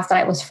my past that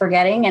I was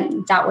forgetting,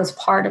 and that was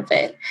part of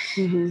it.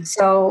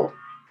 So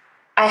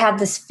I had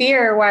this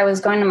fear where I was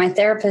going to my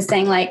therapist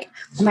saying like,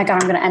 oh my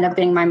God, I'm going to end up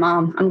being my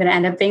mom. I'm going to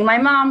end up being my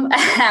mom.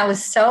 And I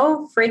was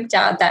so freaked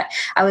out that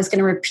I was going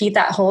to repeat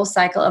that whole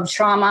cycle of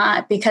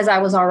trauma because I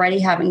was already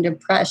having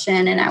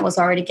depression and I was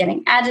already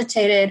getting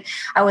agitated.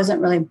 I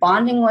wasn't really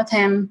bonding with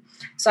him.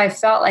 So I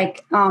felt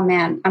like, oh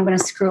man, I'm going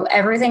to screw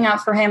everything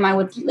up for him. I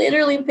would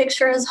literally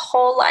picture his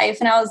whole life.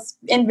 And I was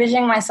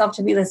envisioning myself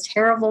to be this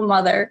terrible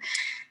mother.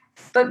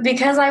 But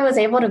because I was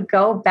able to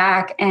go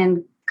back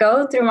and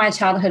go through my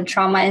childhood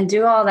trauma and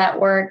do all that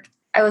work,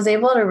 I was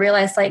able to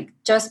realize, like,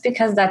 just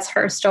because that's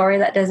her story,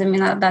 that doesn't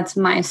mean that that's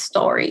my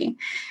story.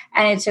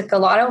 And it took a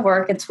lot of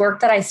work. It's work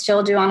that I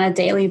still do on a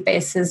daily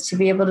basis to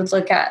be able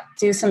to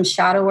do some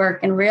shadow work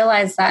and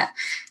realize that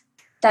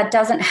that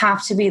doesn't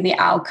have to be the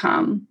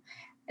outcome,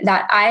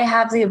 that I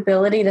have the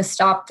ability to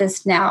stop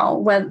this now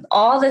with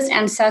all this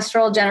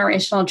ancestral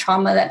generational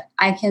trauma, that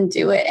I can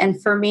do it.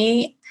 And for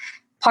me,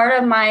 part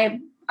of my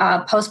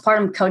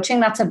postpartum coaching,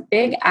 that's a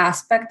big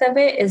aspect of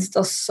it, is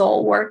the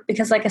soul work.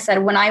 Because like I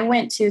said, when I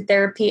went to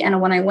therapy and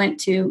when I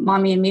went to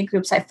mommy and me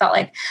groups, I felt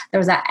like there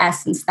was that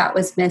essence that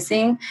was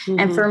missing. Mm-hmm.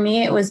 And for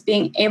me, it was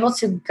being able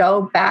to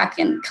go back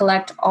and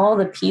collect all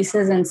the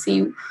pieces and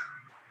see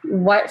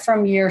what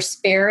from your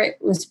spirit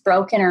was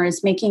broken or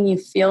is making you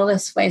feel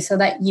this way, so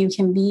that you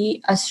can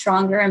be a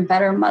stronger and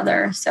better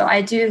mother. So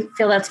I do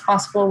feel that's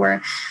possible,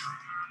 where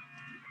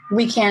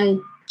we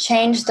can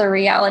change the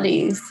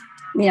realities,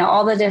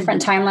 all the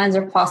different timelines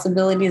or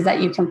possibilities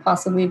that you can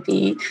possibly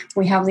be.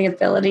 We have the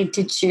ability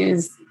to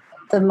choose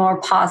the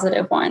more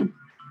positive one.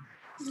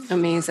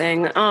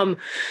 Amazing.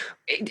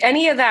 Is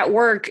any of that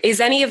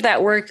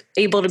work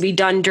able to be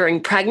done during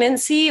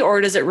pregnancy,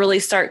 or does it really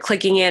start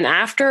clicking in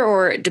after,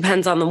 or it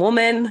depends on the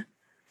woman?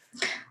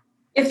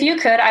 If you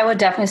could, I would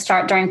definitely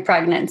start during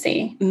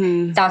pregnancy.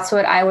 Mm-hmm. That's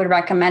what I would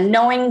recommend,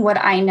 knowing what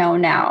I know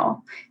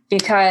now,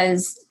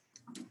 because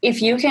if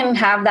you can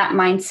have that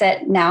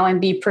mindset now and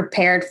be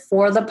prepared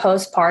for the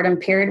postpartum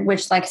period,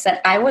 which, like I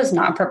said, I was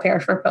not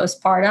prepared for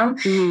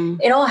postpartum,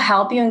 it'll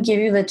help you and give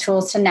you the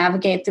tools to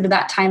navigate through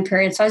that time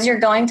period. So as you're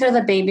going through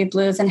the baby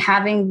blues and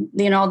having,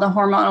 the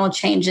hormonal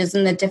changes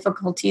and the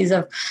difficulties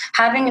of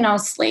having no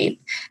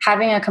sleep,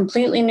 having a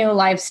completely new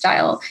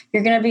lifestyle,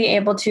 you're going to be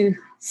able to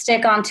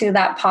stick onto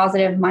that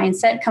positive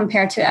mindset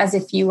compared to as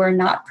if you were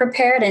not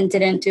prepared and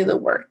didn't do the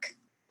work.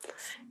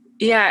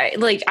 Yeah,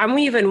 I'm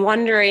even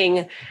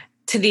wondering,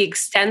 to the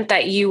extent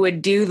that you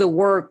would do the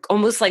work,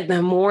 almost like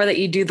the more that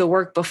you do the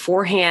work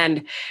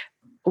beforehand,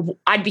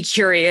 I'd be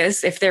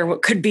curious if there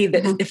could be,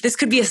 if this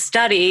could be a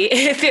study,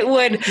 if it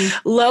would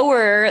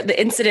lower the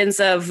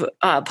incidence of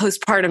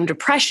postpartum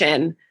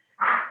depression.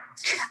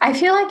 I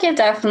feel like it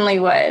definitely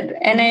would.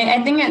 And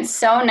I think it's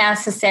so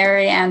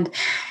necessary. And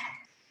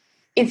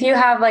if you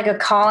have a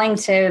calling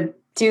to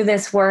do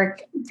this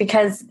work,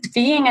 because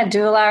being a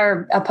doula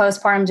or a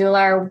postpartum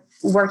doula or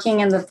working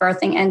in the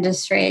birthing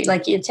industry,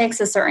 it takes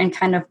a certain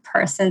kind of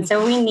person.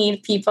 So we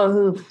need people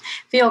who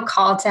feel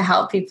called to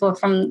help people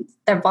from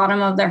the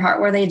bottom of their heart,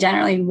 where they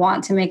generally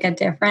want to make a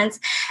difference.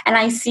 And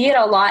I see it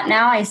a lot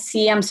now.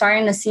 I'm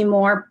starting to see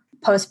more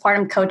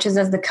postpartum coaches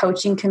as the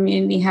coaching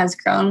community has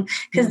grown,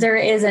 because there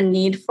is a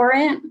need for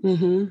it.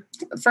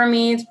 Mm-hmm. For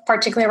me,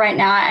 particularly right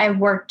now, I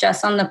work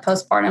just on the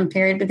postpartum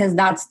period, because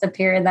that's the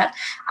period that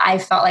I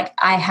felt like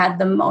I had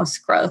the most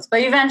growth.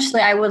 But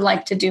eventually I would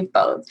like to do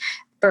both,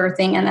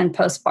 birthing and then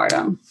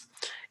postpartum.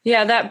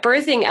 Yeah, that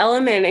birthing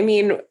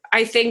element.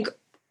 I think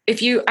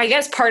I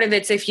guess part of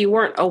it's if you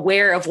weren't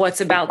aware of what's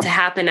about to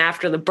happen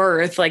after the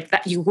birth,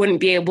 that you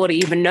wouldn't be able to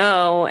even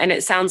know. And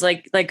it sounds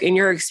like in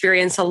your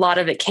experience, a lot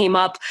of it came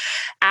up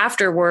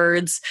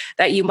afterwards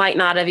that you might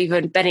not have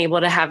even been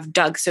able to have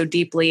dug so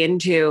deeply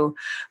into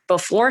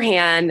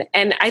beforehand.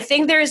 And I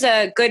think there's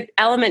a good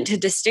element to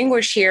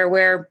distinguish here,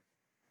 where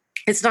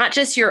it's not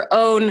just your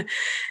own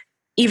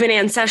even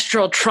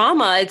ancestral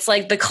trauma. It's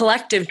the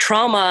collective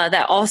trauma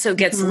that also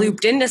gets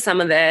looped into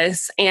some of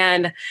this.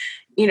 And,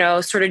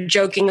 sort of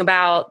joking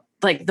about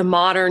the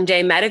modern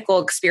day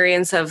medical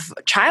experience of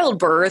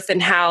childbirth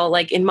and how,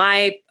 in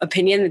my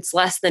opinion, it's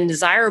less than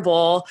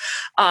desirable.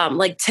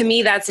 To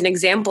me, that's an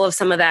example of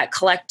some of that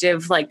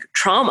collective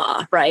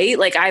trauma, right?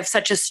 I have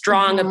such a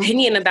strong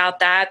opinion about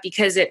that,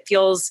 because it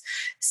feels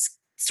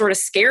sort of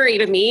scary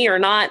to me, or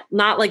not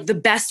the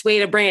best way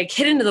to bring a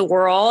kid into the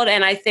world.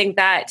 And I think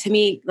that, to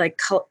me,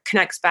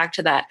 connects back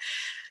to that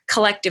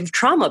collective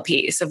trauma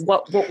piece of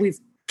what we've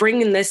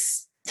bringing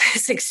this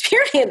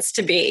experience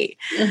to be.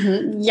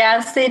 Mm-hmm.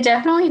 Yes, they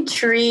definitely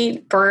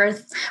treat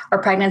birth or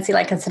pregnancy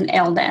like it's an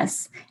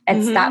illness.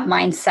 It's that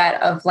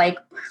mindset of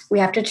we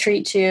have to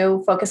treat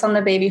you, focus on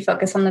the baby,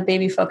 focus on the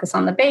baby, focus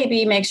on the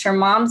baby, make sure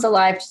mom's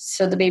alive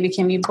so the baby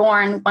can be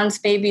born. Once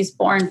baby's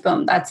born,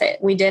 boom, that's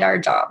it. We did our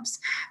jobs,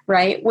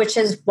 right? Which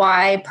is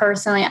why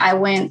personally I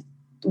went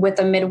with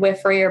a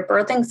midwifery or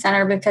birthing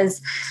center,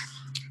 because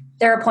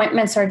their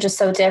appointments are just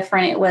so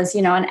different. It was,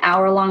 an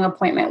hour-long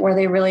appointment where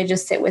they really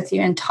just sit with you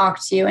and talk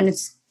to you. And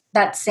it's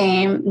that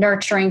same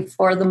nurturing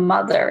for the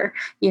mother,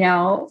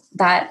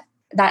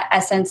 that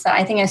essence that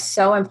I think is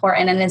so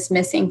important and is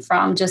missing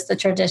from just the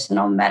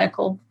traditional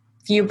medical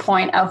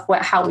viewpoint of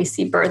how we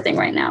see birthing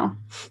right now.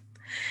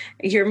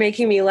 You're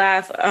making me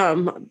laugh.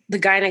 The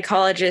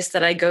gynecologist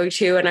that I go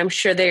to, and I'm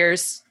sure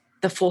there's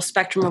the full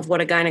spectrum of what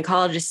a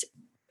gynecologist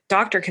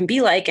doctor can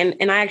be like. And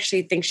I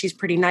actually think she's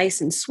pretty nice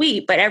and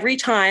sweet. But every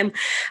time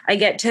I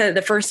get to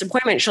the first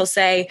appointment, she'll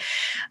say,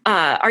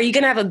 are you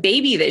going to have a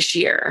baby this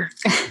year?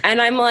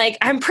 And I'm like,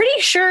 I'm pretty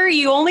sure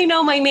you only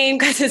know my name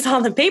because it's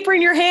on the paper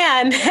in your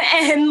hand.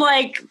 And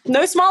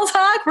no small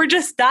talk. We're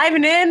just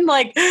diving in.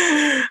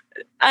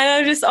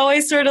 I just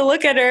always sort of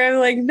look at her and I'm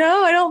like,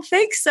 no, I don't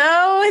think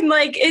so. And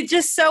like, it's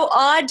just so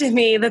odd to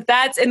me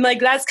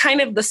that's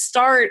kind of the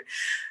start.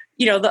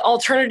 The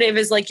alternative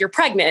is like you're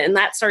pregnant and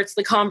that starts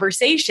the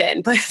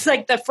conversation. But it's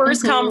like the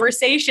first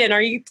conversation,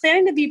 are you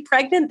planning to be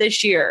pregnant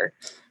this year?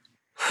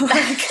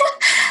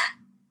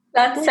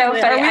 That's so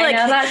funny.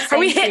 Are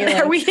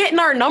we hitting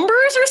our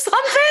numbers or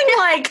something?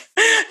 Like,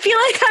 I feel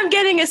like I'm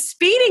getting a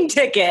speeding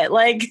ticket.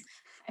 Like,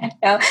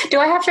 do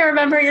I have to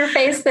remember your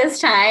face this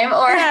time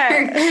or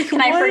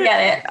can I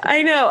forget it?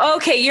 I know.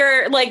 Okay.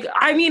 You're like,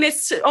 I mean,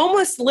 it's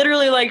almost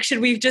literally like, should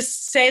we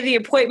just say the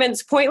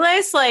appointment's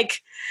pointless?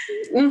 Like,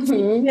 and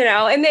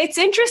it's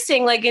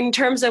interesting, like in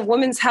terms of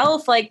women's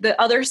health, like the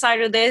other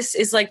side of this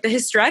is like the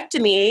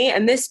hysterectomy,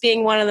 and this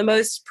being one of the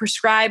most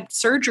prescribed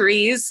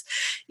surgeries,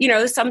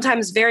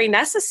 sometimes very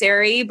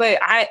necessary. But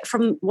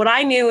from what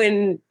I knew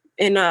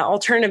in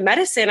alternative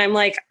medicine, I'm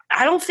like,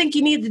 I don't think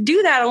you need to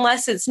do that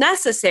unless it's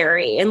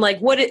necessary. And like,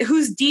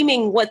 who's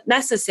deeming what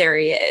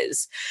necessary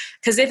is?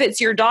 Because if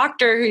it's your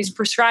doctor who's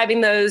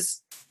prescribing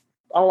those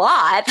a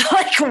lot,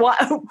 like,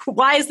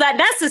 why is that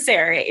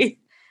necessary?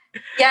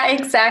 Yeah,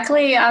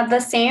 exactly. The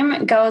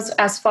same goes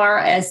as far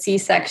as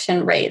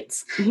C-section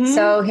rates.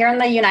 So here in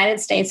the United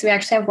States, we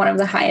actually have one of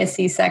the highest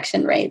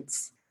C-section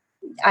rates.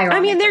 I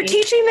mean, they're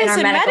teaching this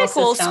in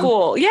medical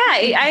school. Yeah,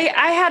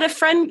 I had a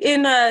friend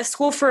in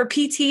school for a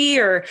PT,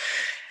 or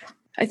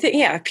I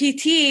think,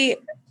 PT.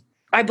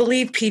 I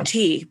believe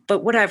PT,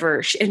 but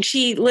whatever. And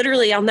she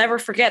literally, I'll never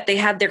forget, they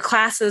had their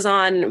classes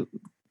on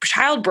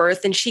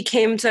childbirth, and she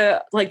came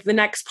to like the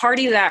next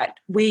party that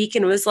week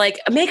and was like,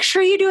 make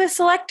sure you do a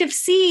selective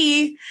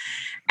C.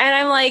 And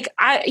I'm like,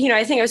 I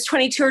think I was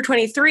 22 or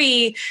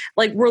 23,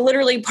 like we're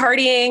literally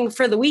partying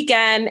for the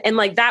weekend. And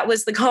like, that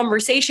was the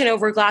conversation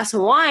over a glass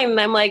of wine. And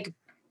I'm like,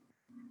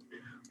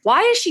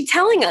 why is she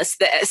telling us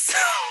this?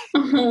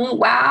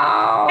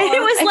 Wow. And it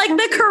was like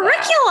the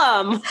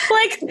curriculum.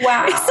 Like,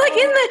 wow. It's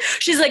like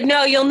she's like,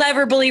 no, you'll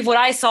never believe what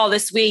I saw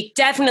this week.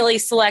 Definitely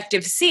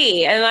selective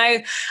C. And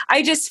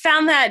I just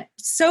found that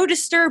so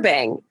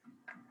disturbing.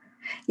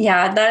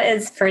 Yeah, that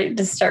is pretty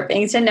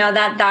disturbing to know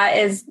that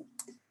is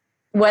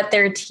what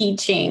they're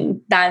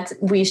teaching that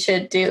we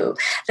should do.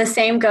 The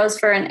same goes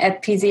for an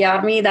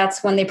episiotomy.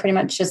 That's when they pretty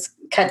much just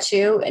cut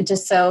you. And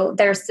just so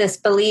there's this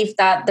belief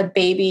that the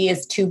baby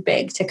is too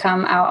big to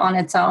come out on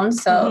its own.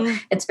 So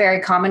it's very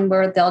common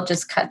where they'll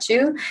just cut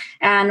you.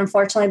 And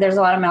unfortunately, there's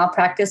a lot of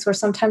malpractice where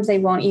sometimes they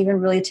won't even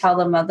really tell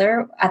the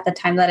mother at the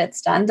time that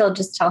it's done. They'll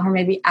just tell her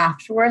maybe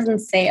afterwards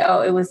and say,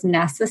 oh, it was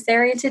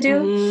necessary to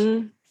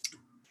do.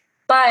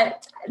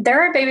 But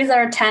there are babies that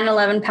are 10,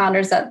 11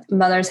 pounders that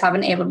mothers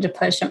haven't been able to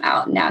push them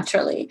out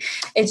naturally.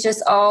 It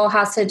just all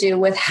has to do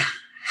with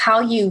how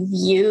you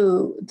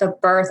view the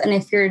birth. And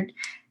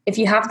if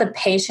you have the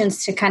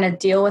patience to kind of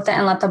deal with it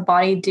and let the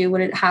body do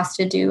what it has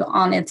to do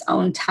on its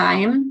own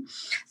time.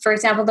 For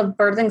example, the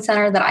birthing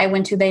center that I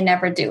went to, they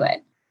never do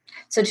it.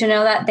 So to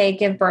know that they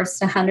give birth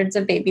to hundreds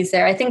of babies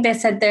there, I think they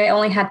said they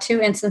only had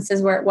 2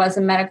 instances where it was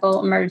a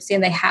medical emergency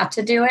and they had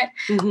to do it.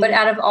 But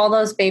out of all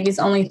those babies,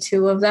 only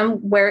 2 of them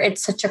where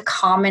it's such a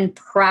common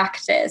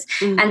practice.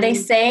 And they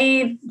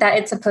say that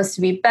it's supposed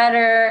to be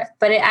better,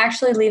 but it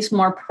actually leaves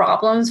more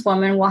problems.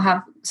 Women will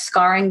have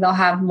scarring, they'll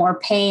have more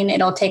pain.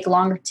 It'll take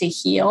longer to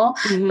heal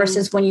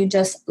versus when you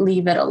just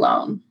leave it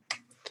alone.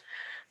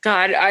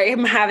 God, I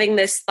am having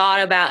this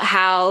thought about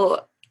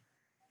how,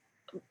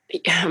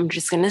 I'm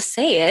just going to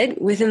say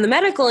it, within the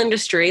medical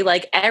industry,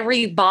 like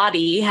every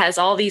body has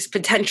all these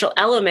potential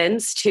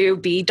elements to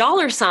be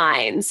dollar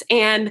signs.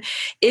 And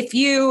if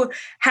you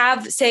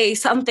have, say,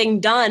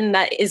 something done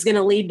that is going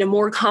to lead to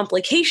more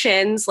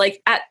complications,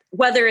 like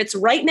whether it's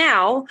right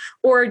now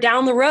or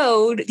down the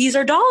road, these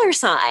are dollar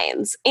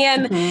signs.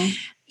 And,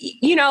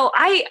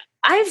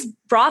 I've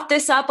brought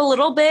this up a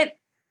little bit,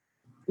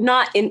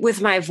 not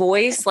with my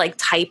voice, like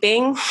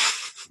typing.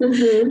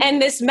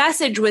 And this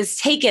message was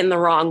taken the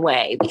wrong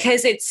way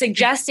because it's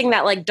suggesting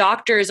that like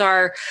doctors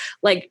are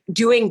like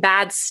doing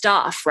bad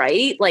stuff,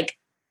 right? Like,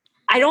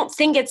 I don't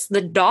think it's the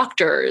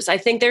doctors. I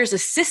think there's a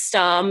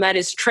system that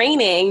is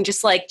training,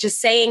 just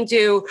saying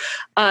to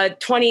a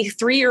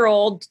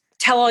 23-year-old,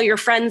 tell all your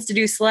friends to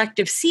do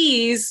selective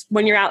Cs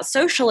when you're out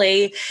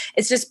socially.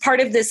 It's just part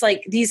of this,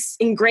 like these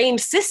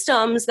ingrained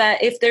systems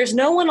that if there's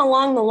no one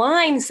along the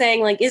line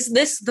saying like, is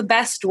this the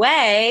best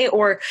way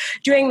or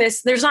doing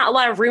this, there's not a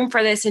lot of room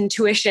for this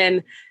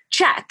intuition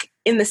check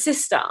in the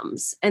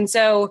systems. And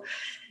so,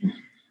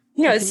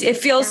 it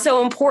feels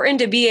so important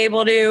to be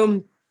able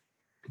to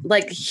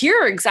like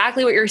hear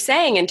exactly what you're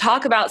saying and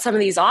talk about some of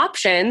these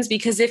options,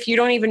 because if you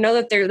don't even know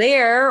that they're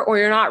there or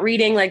you're not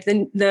reading like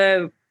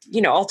the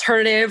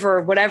alternative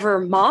or whatever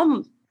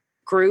mom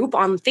group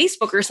on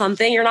Facebook or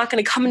something, you're not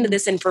going to come into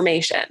this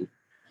information.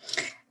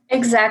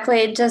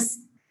 Exactly.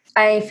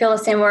 I feel the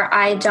same where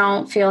I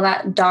don't feel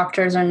that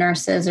doctors or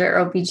nurses or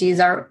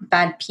OBGs are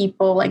bad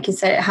people. Like you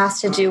said, it has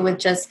to do with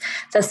just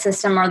the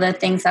system or the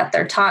things that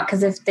they're taught.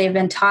 Because if they've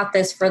been taught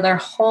this for their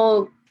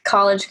whole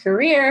college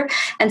career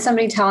and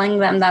somebody telling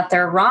them that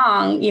they're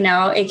wrong,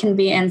 it can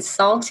be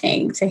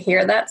insulting to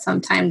hear that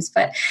sometimes.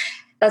 But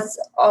that's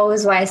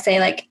always why I say,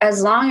 like,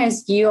 as long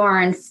as you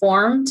are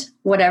informed,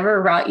 whatever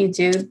route you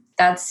do,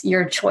 that's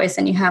your choice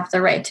and you have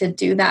the right to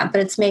do that. But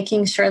it's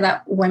making sure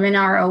that women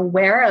are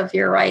aware of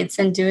your rights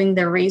and doing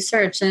the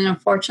research. And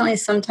unfortunately,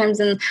 sometimes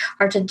in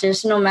our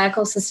traditional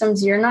medical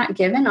systems, you're not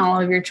given all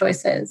of your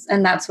choices.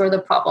 And that's where the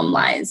problem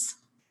lies.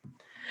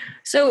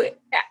 So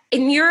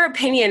in your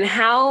opinion,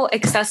 how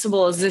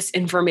accessible is this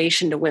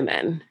information to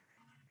women?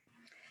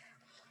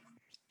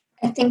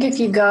 I think if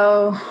you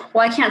go,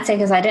 well, I can't say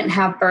because I didn't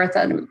have birth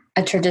at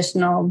a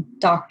traditional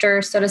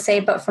doctor, so to say,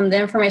 but from the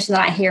information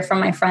that I hear from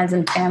my friends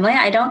and family,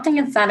 I don't think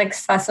it's that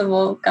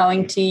accessible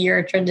going to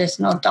your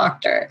traditional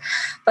doctor.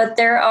 But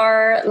there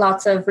are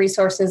lots of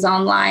resources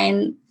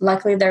online.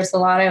 Luckily, there's a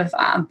lot of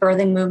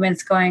birthing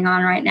movements going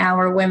on right now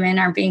where women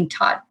are being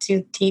taught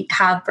to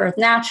have birth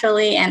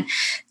naturally and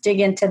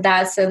dig into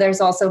that. So there's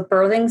also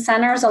birthing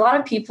centers. A lot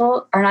of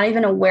people are not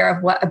even aware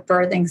of what a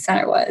birthing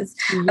center was.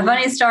 Mm-hmm. A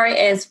funny story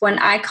is when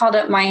I called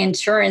up my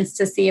insurance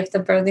to see if the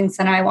birthing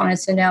center I wanted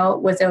to know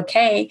was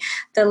okay,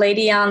 the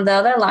lady on the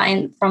other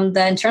line from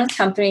the insurance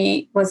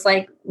company was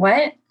like,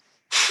 what?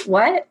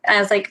 And I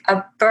was like,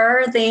 a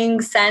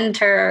birthing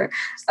center,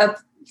 a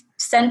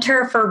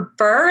center for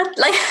birth?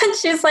 Like,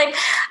 she's like,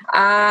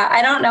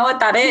 I don't know what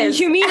that is.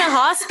 You mean a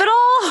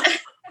hospital?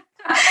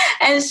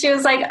 And she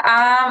was like,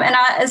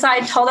 so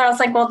I told her, I was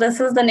like, well, this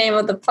is the name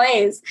of the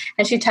place.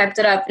 And she typed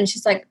it up and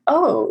she's like,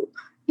 oh,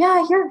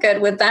 yeah, you're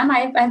good with them.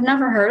 I've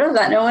never heard of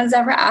that. No one's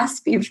ever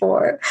asked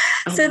before.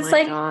 So it's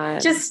like,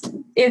 God. Just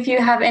if you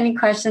have any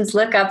questions,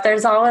 look up.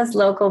 There's always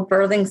local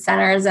birthing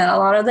centers. And a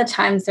lot of the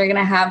times they're going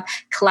to have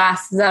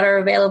classes that are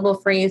available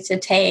for you to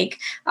take.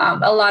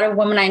 A lot of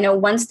women I know,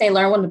 once they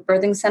learn what the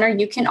birthing center,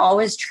 you can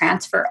always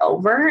transfer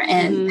over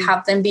and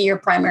have them be your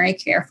primary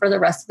care for the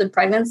rest of the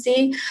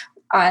pregnancy.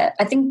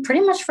 I think pretty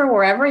much for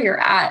wherever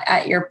you're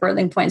at your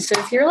birthing point. So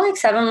if you're like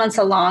 7 months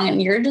along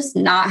and you're just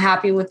not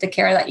happy with the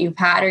care that you've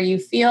had, or you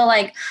feel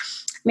like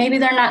maybe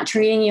they're not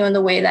treating you in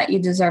the way that you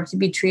deserve to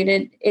be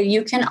treated,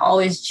 you can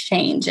always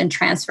change and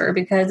transfer,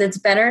 because it's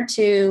better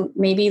to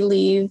maybe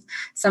leave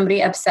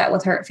somebody upset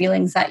with hurt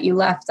feelings that you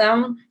left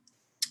them,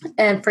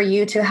 and for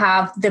you to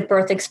have the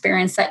birth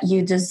experience that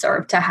you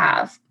deserve to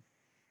have.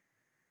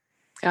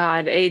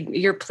 God,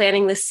 you're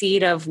planting the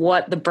seed of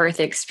what the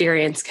birth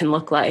experience can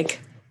look like.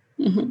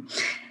 Mm-hmm.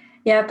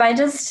 Yep.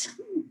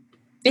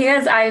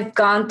 Because I've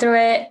gone through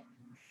it,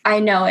 I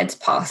know it's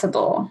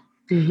possible.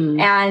 Mm-hmm.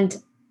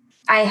 And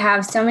I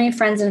have so many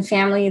friends and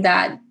family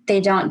that they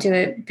don't do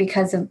it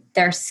because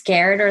they're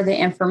scared or the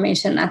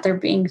information that they're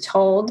being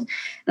told. And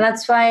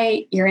that's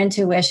why your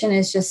intuition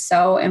is just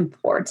so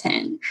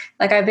important.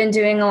 Like, I've been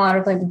doing a lot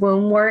of like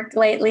womb work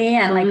lately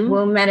and like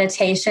womb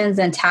meditations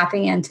and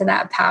tapping into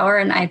that power.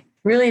 And I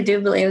really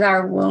do believe that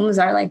our wombs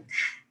are like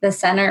the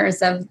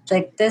centers of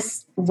like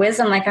this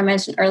wisdom. Like I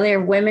mentioned earlier,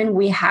 women,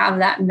 we have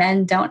that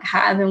men don't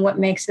have, and what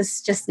makes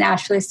us just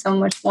naturally so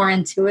much more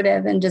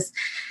intuitive, and just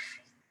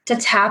to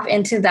tap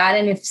into that.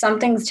 And if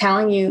something's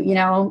telling you, you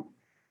know,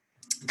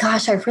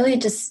 gosh, I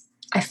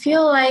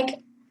feel like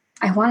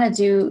I want to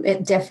do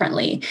it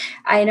differently.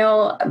 I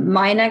know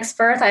my next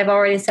birth, I've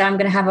already said I'm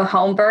going to have a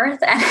home birth,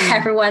 and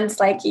everyone's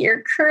like,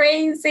 you're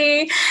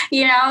crazy,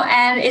 you know,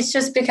 and it's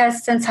just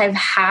because since I've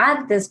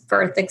had this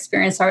birth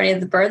experience already at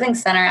the birthing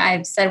center,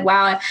 I've said,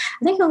 wow, I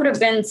think it would have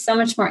been so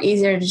much more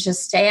easier to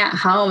just stay at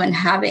home and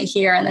have it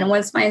here. And then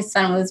once my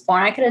son was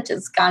born, I could have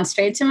just gone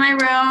straight to my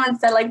room and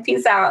said like,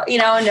 peace out, you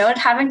know, no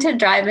having to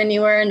drive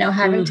anywhere, no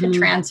having to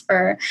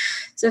transfer.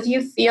 So if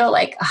you feel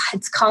like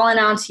it's calling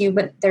out to you,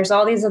 but there's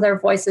all these other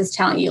voices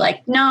telling you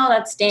like, no,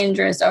 that's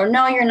dangerous, or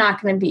no, you're not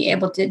going to be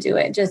able to do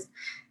it, just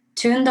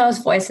tune those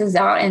voices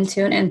out and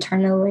tune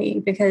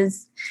internally,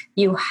 because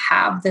you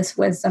have this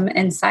wisdom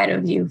inside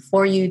of you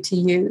for you to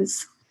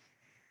use.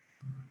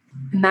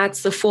 And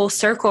that's the full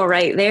circle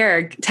right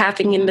there,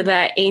 tapping into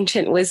that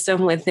ancient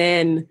wisdom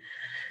within.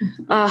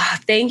 Oh,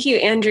 thank you,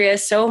 Andrea,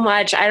 so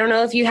much. I don't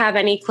know if you have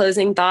any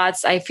closing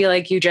thoughts. I feel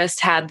like you just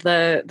had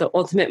the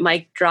ultimate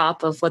mic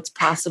drop of what's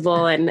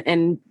possible,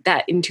 and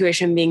that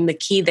intuition being the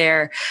key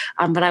there.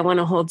 But I want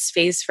to hold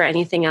space for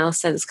anything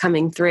else that's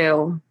coming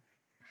through.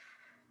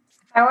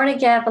 If I were to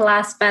give a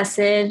last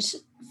message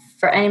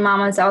for any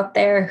mamas out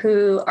there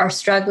who are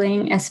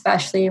struggling,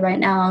 especially right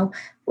now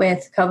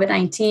with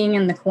COVID-19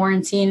 and the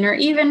quarantine, or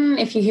even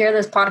if you hear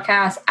this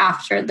podcast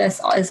after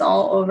this is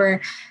all over,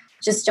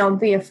 just don't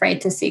be afraid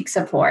to seek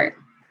support.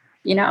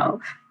 You know,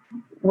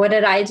 what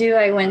did I do?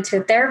 I went to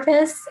a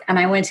therapist, and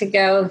I went to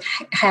go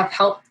have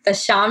help the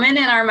shaman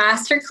in our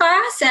master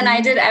class. And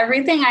I did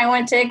everything. I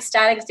went to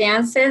ecstatic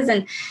dances,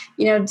 and,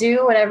 you know,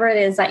 do whatever it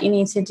is that you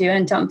need to do,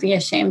 and don't be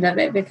ashamed of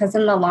it, because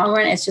in the long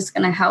run, it's just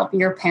going to help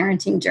your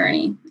parenting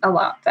journey a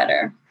lot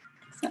better.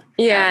 So,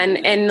 yeah.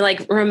 And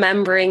like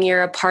remembering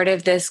you're a part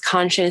of this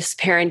conscious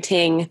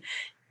parenting,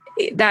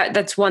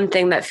 that's one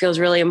thing that feels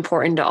really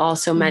important to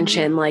also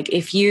mention. Like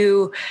if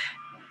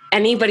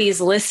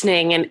anybody's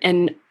listening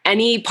and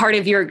any part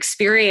of your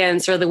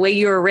experience or the way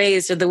you were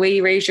raised or the way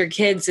you raise your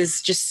kids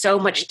is just so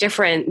much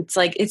different. It's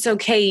like, it's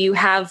okay. You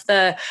have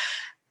the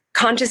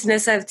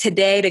consciousness of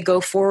today to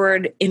go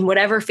forward in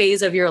whatever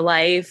phase of your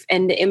life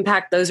and to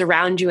impact those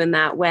around you in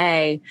that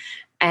way.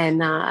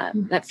 And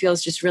that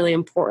feels just really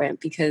important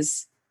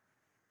because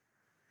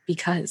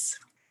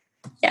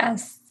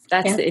yes,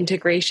 that's the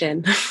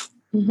integration.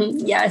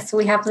 Mm-hmm. Yes,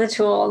 we have the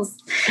tools.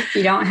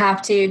 You don't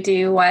have to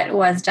do what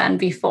was done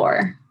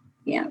before.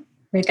 Yeah.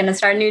 We're going to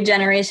start a new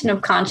generation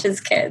of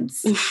conscious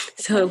kids.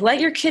 So let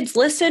your kids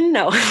listen.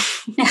 No.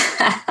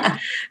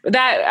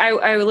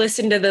 I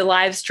listened to the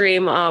live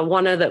stream.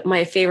 One of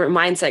my favorite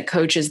mindset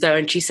coaches, though,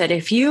 and she said,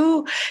 if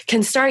you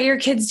can start your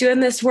kids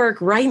doing this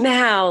work right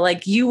now,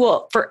 like you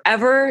will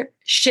forever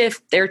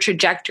shift their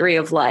trajectory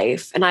of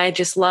life. And I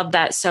just love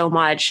that so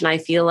much. And I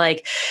feel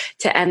like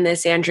to end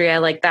this,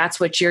 Andrea, like that's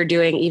what you're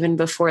doing even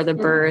before the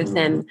birth. Mm-hmm.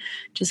 And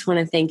just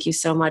want to thank you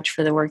so much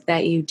for the work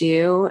that you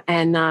do.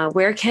 And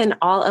where can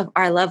all of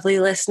our lovely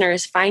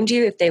listeners find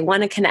you if they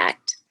want to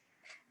connect?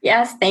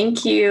 Yes,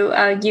 thank you.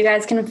 You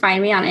guys can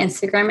find me on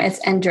Instagram. It's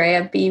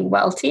Andrea B.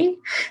 Welty.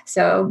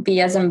 So B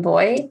as in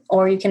boy,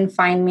 or you can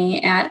find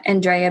me at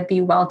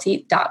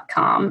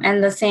AndreaBWelty.com.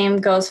 And the same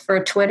goes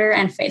for Twitter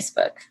and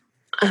Facebook.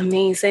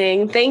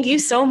 Amazing. Thank you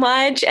so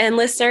much. And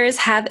listeners,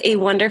 have a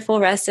wonderful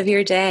rest of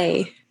your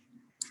day.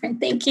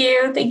 Thank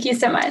you. Thank you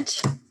so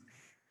much.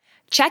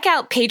 Check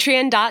out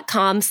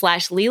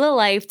patreon.com/Lila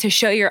Life to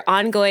show your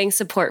ongoing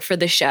support for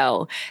the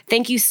show.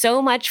 Thank you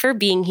so much for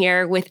being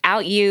here.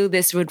 Without you,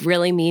 this would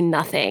really mean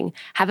nothing.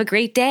 Have a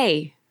great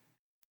day.